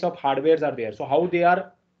multiple types of hardwares are there. So how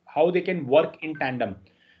they can work in tandem.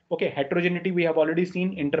 Okay, heterogeneity, we have already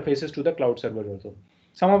seen interfaces to the cloud server also.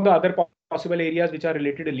 Some of the other possible areas which are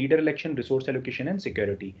related to leader election, resource allocation, and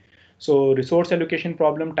security. So resource allocation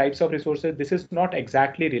problem, types of resources, this is not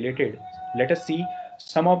exactly related. Let us see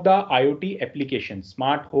some of the IoT applications: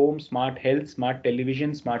 smart home, smart health, smart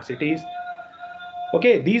television, smart cities.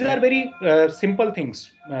 Okay, these are very simple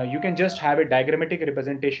things. You can just have a diagrammatic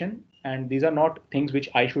representation, and these are not things which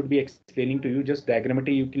I should be explaining to you. Just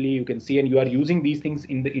diagrammatically you can see, and you are using these things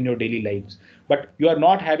in your daily lives. But you are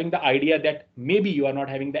not having the idea that, maybe you are not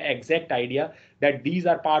having the exact idea that these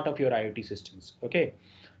are part of your IoT systems. Okay,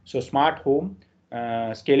 so smart home,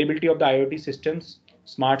 scalability of the IoT systems,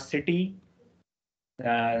 smart city,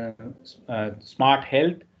 smart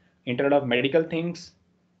health, Internet of medical things.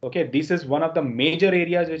 Okay, this is one of the major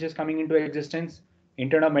areas which is coming into existence.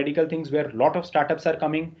 Internet of medical things, where a lot of startups are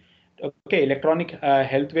coming. Okay, electronic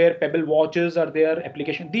healthware, Pebble watches are there,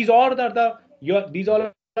 application. These all are these all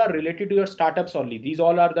are related to your startups only. These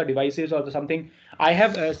all are the devices or the something. I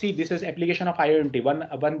have see, this is application of IoT.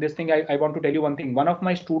 One this thing I want to tell you one thing. One of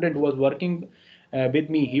my student who was working with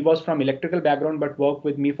me, he was from electrical background but worked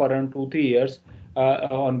with me for around 2-3 years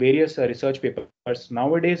on various research papers.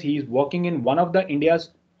 Nowadays, he is working in one of the India's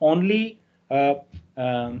only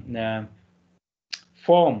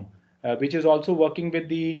firm, which is also working with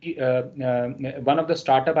the one of the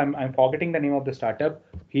startup. I'm forgetting the name of the startup.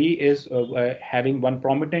 He is having one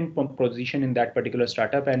prominent position in that particular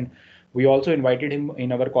startup, and we also invited him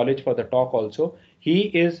in our college for the talk also. He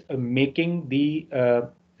is making the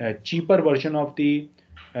cheaper version of the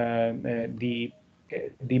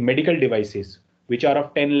medical devices, which are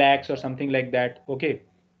of 10 lakhs or something like that. Okay,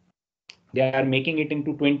 they are making it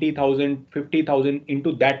into 20,000, 50,000,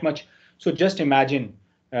 into that much. So just imagine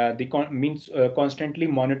constantly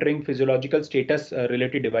monitoring physiological status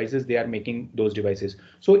related devices. They are making those devices.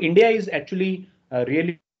 So India is actually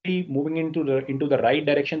really moving into the right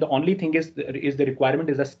direction. The only thing is the requirement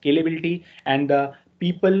is the scalability, and the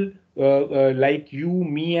people like you,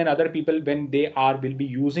 me, and other people, when they will be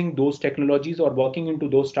using those technologies or working into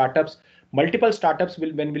those startups. Multiple startups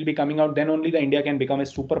will be coming out, then only the India can become a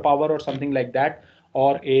superpower or something like that,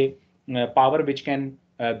 or a power which can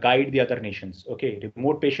guide the other nations. Okay,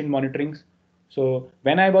 remote patient monitoring. So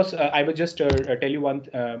when I was just tell you one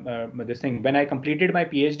this thing. When I completed my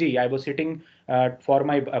PhD, I was sitting for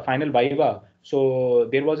my final viva. So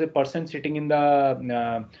there was a person sitting in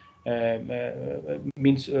the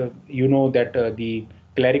means you know that the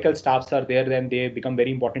clerical staffs are there, then they become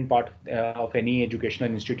very important part of any educational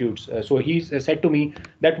institutes. So he said to me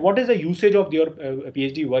that what is the usage of your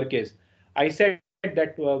PhD work is. I said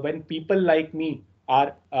that when people like me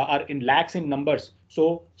are in lakhs in numbers,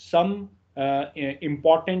 so some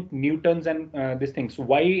important Newtons and these things. So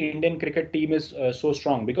why Indian cricket team is so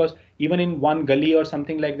strong? Because even in one gully or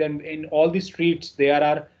something like that, in all the streets, there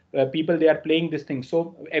are people, they are playing this thing.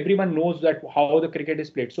 So everyone knows that how the cricket is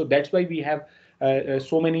played. So that's why we have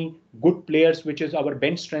so many good players, which is our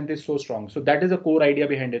bench strength is so strong. So that is the core idea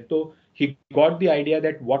behind it. So he got the idea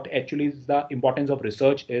that what actually is the importance of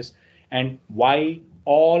research is, and why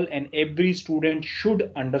all and every student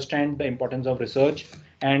should understand the importance of research.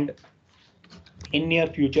 And in near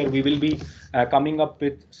future we will be coming up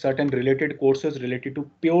with certain related courses related to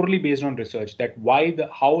purely based on research, that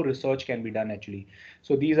how research can be done actually.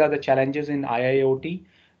 So these are the challenges in IIoT.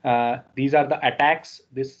 These are the attacks.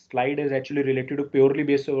 This slide is actually related to purely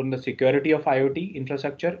based on the security of IoT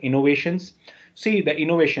infrastructure. Innovations. See the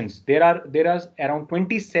innovations. There are around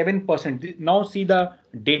 27%. Now see the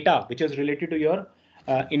data which is related to your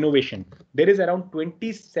innovation. There is around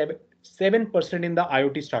 27% in the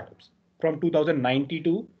IoT startups from 2019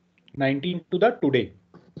 to the today.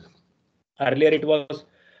 Earlier it was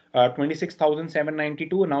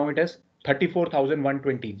 26,792. Now it is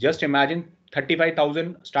 34,120. Just imagine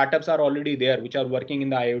 35,000 startups are already there which are working in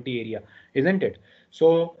the IoT area, isn't it?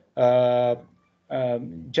 So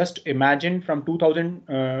just imagine from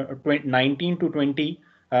 2019 to 20,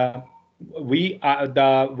 we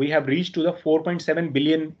have reached to the 4.7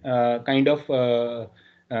 billion kind of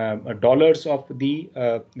dollars of the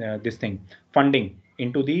this thing funding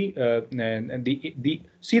into the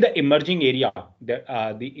see the emerging area,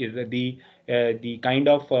 the kind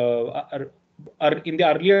of in the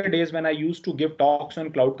earlier days when I used to give talks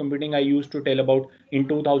on cloud computing, I used to tell about in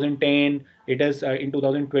 2010 it is in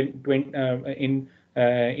 2020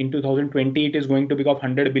 in 2020 it is going to become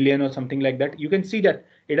 100 billion or something like that. You can see that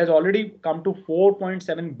it has already come to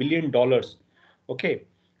 4.7 billion dollars. Okay,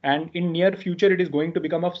 and in near future it is going to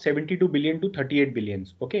become of 72 billion to 38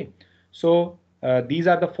 billions. Okay, so these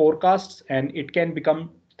are the forecasts, and it can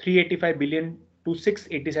become 385 billion to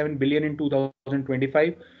 687 billion in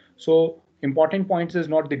 2025. So important points is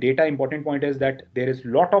not the data. Important point is that there is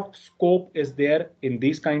lot of scope is there in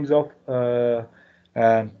these kinds of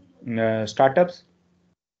startups.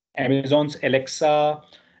 Amazon's Alexa,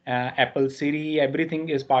 Apple Siri, everything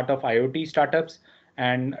is part of IoT startups,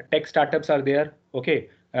 and tech startups are there. Okay,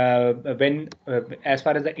 as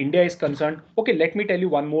far as the India is concerned, okay, let me tell you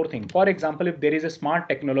one more thing. For example, if there is a smart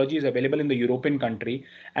technology is available in the European country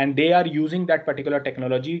and they are using that particular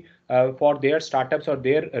technology for their startups or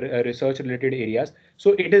their research related areas,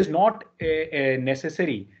 so it is not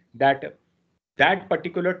necessary that that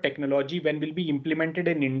particular technology when will be implemented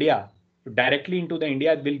in India directly into the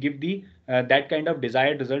India will give the that kind of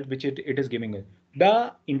desired result which it is giving it.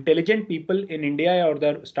 The intelligent people in India or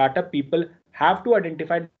the startup people have to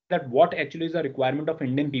identify that what actually is the requirement of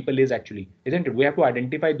Indian people is actually, isn't it? We have to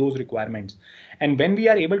identify those requirements. And when we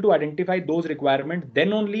are able to identify those requirements,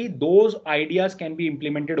 then only those ideas can be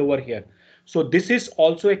implemented over here. So this is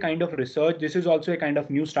also a kind of research. This is also a kind of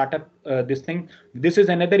new startup. This is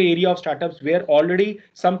another area of startups where already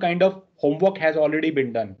some kind of homework has already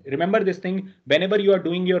been done. Remember this thing, whenever you are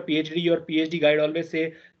doing your PhD guide always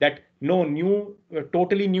say that no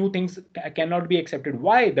totally new things cannot be accepted.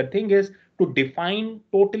 Why? The thing is, to define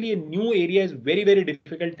totally a new area is very, very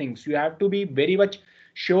difficult things. You have to be very much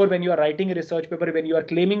sure when you are writing a research paper, when you are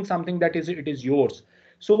claiming something that it is yours.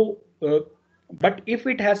 So but if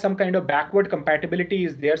it has some kind of backward compatibility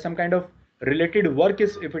is there, some kind of related work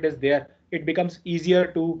is if it is there, it becomes easier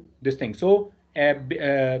to this thing. So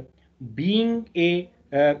being a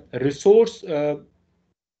resource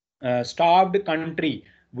starved country,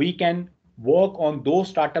 we can work on those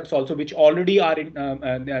startups also which already are in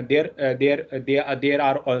there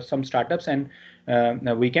are some startups, and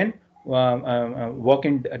we can work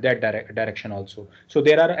in that direction also. So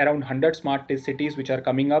there are around 100 smart cities which are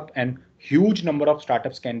coming up, and huge number of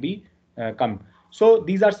startups can be come. So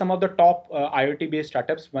these are some of the top IoT based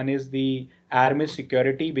startups. One is the Aramis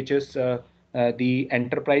Security, which is the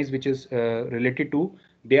enterprise which is related to,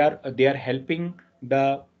 they are helping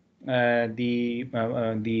the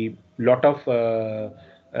lot of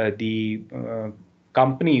the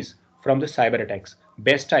companies from the cyber attacks.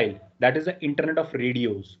 Best Style, that is the Internet of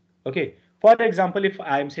Radios. Okay, for example, if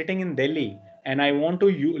I am sitting in Delhi and I want to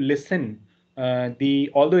listen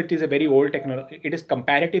although it is a very old technology, it is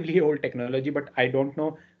comparatively old technology, but I don't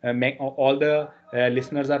know all the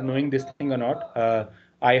listeners are knowing this thing or not.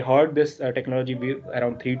 I heard this technology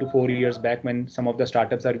around 3 to 4 years back when some of the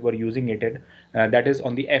startups were using it. That is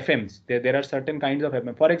on the FMs. There are certain kinds of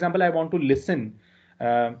FM. For example, I want to listen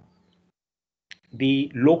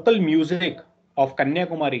the local music of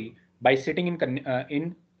Kanyakumari by sitting in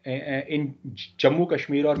Jammu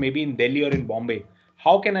Kashmir, or maybe in Delhi or in Bombay.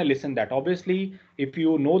 How can I listen that? Obviously, if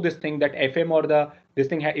you know this thing, that FM or this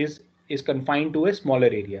thing is confined to a smaller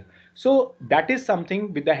area. So that is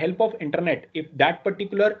something with the help of internet. If that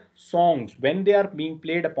particular songs, when they are being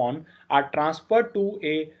played upon, are transferred to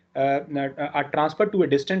a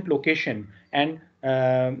distant location, and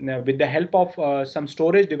with the help of some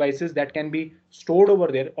storage devices that can be stored over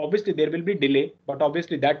there, obviously there will be delay, but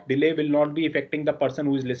obviously that delay will not be affecting the person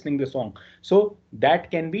who is listening the song. So that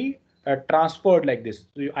can be transferred like this.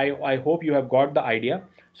 So I hope you have got the idea.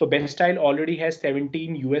 So Bestyle already has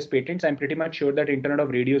 17 US patents. I'm pretty much sure that Internet of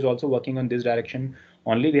Radio is also working on this direction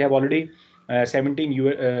only. They have already 17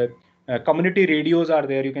 community radios are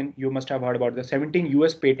there. You must have heard about the 17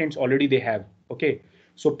 US patents already they have. Okay.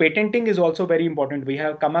 So patenting is also very important. We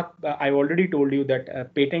have come up, I already told you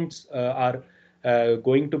that patents are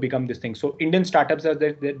going to become this thing. So Indian startups are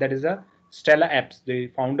that is a Stella Apps. The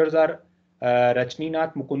founders are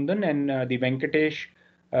Rajninath Mukundan and the Venkatesh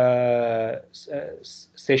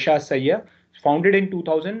Seshasayya, founded in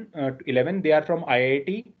 2011. They are from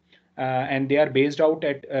IIT and they are based out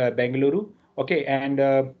at Bengaluru. Okay, and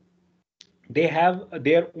they have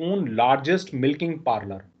their own largest milking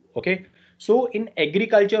parlor. Okay, so in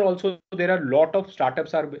agriculture also there are a lot of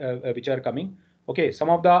startups are which are coming. Okay, some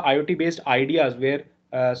of the IoT based ideas where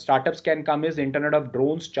startups can come is Internet of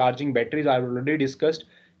Drones, charging batteries. I've already discussed.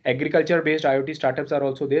 Agriculture based IoT startups are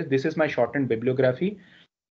also there. This is my shortened bibliography.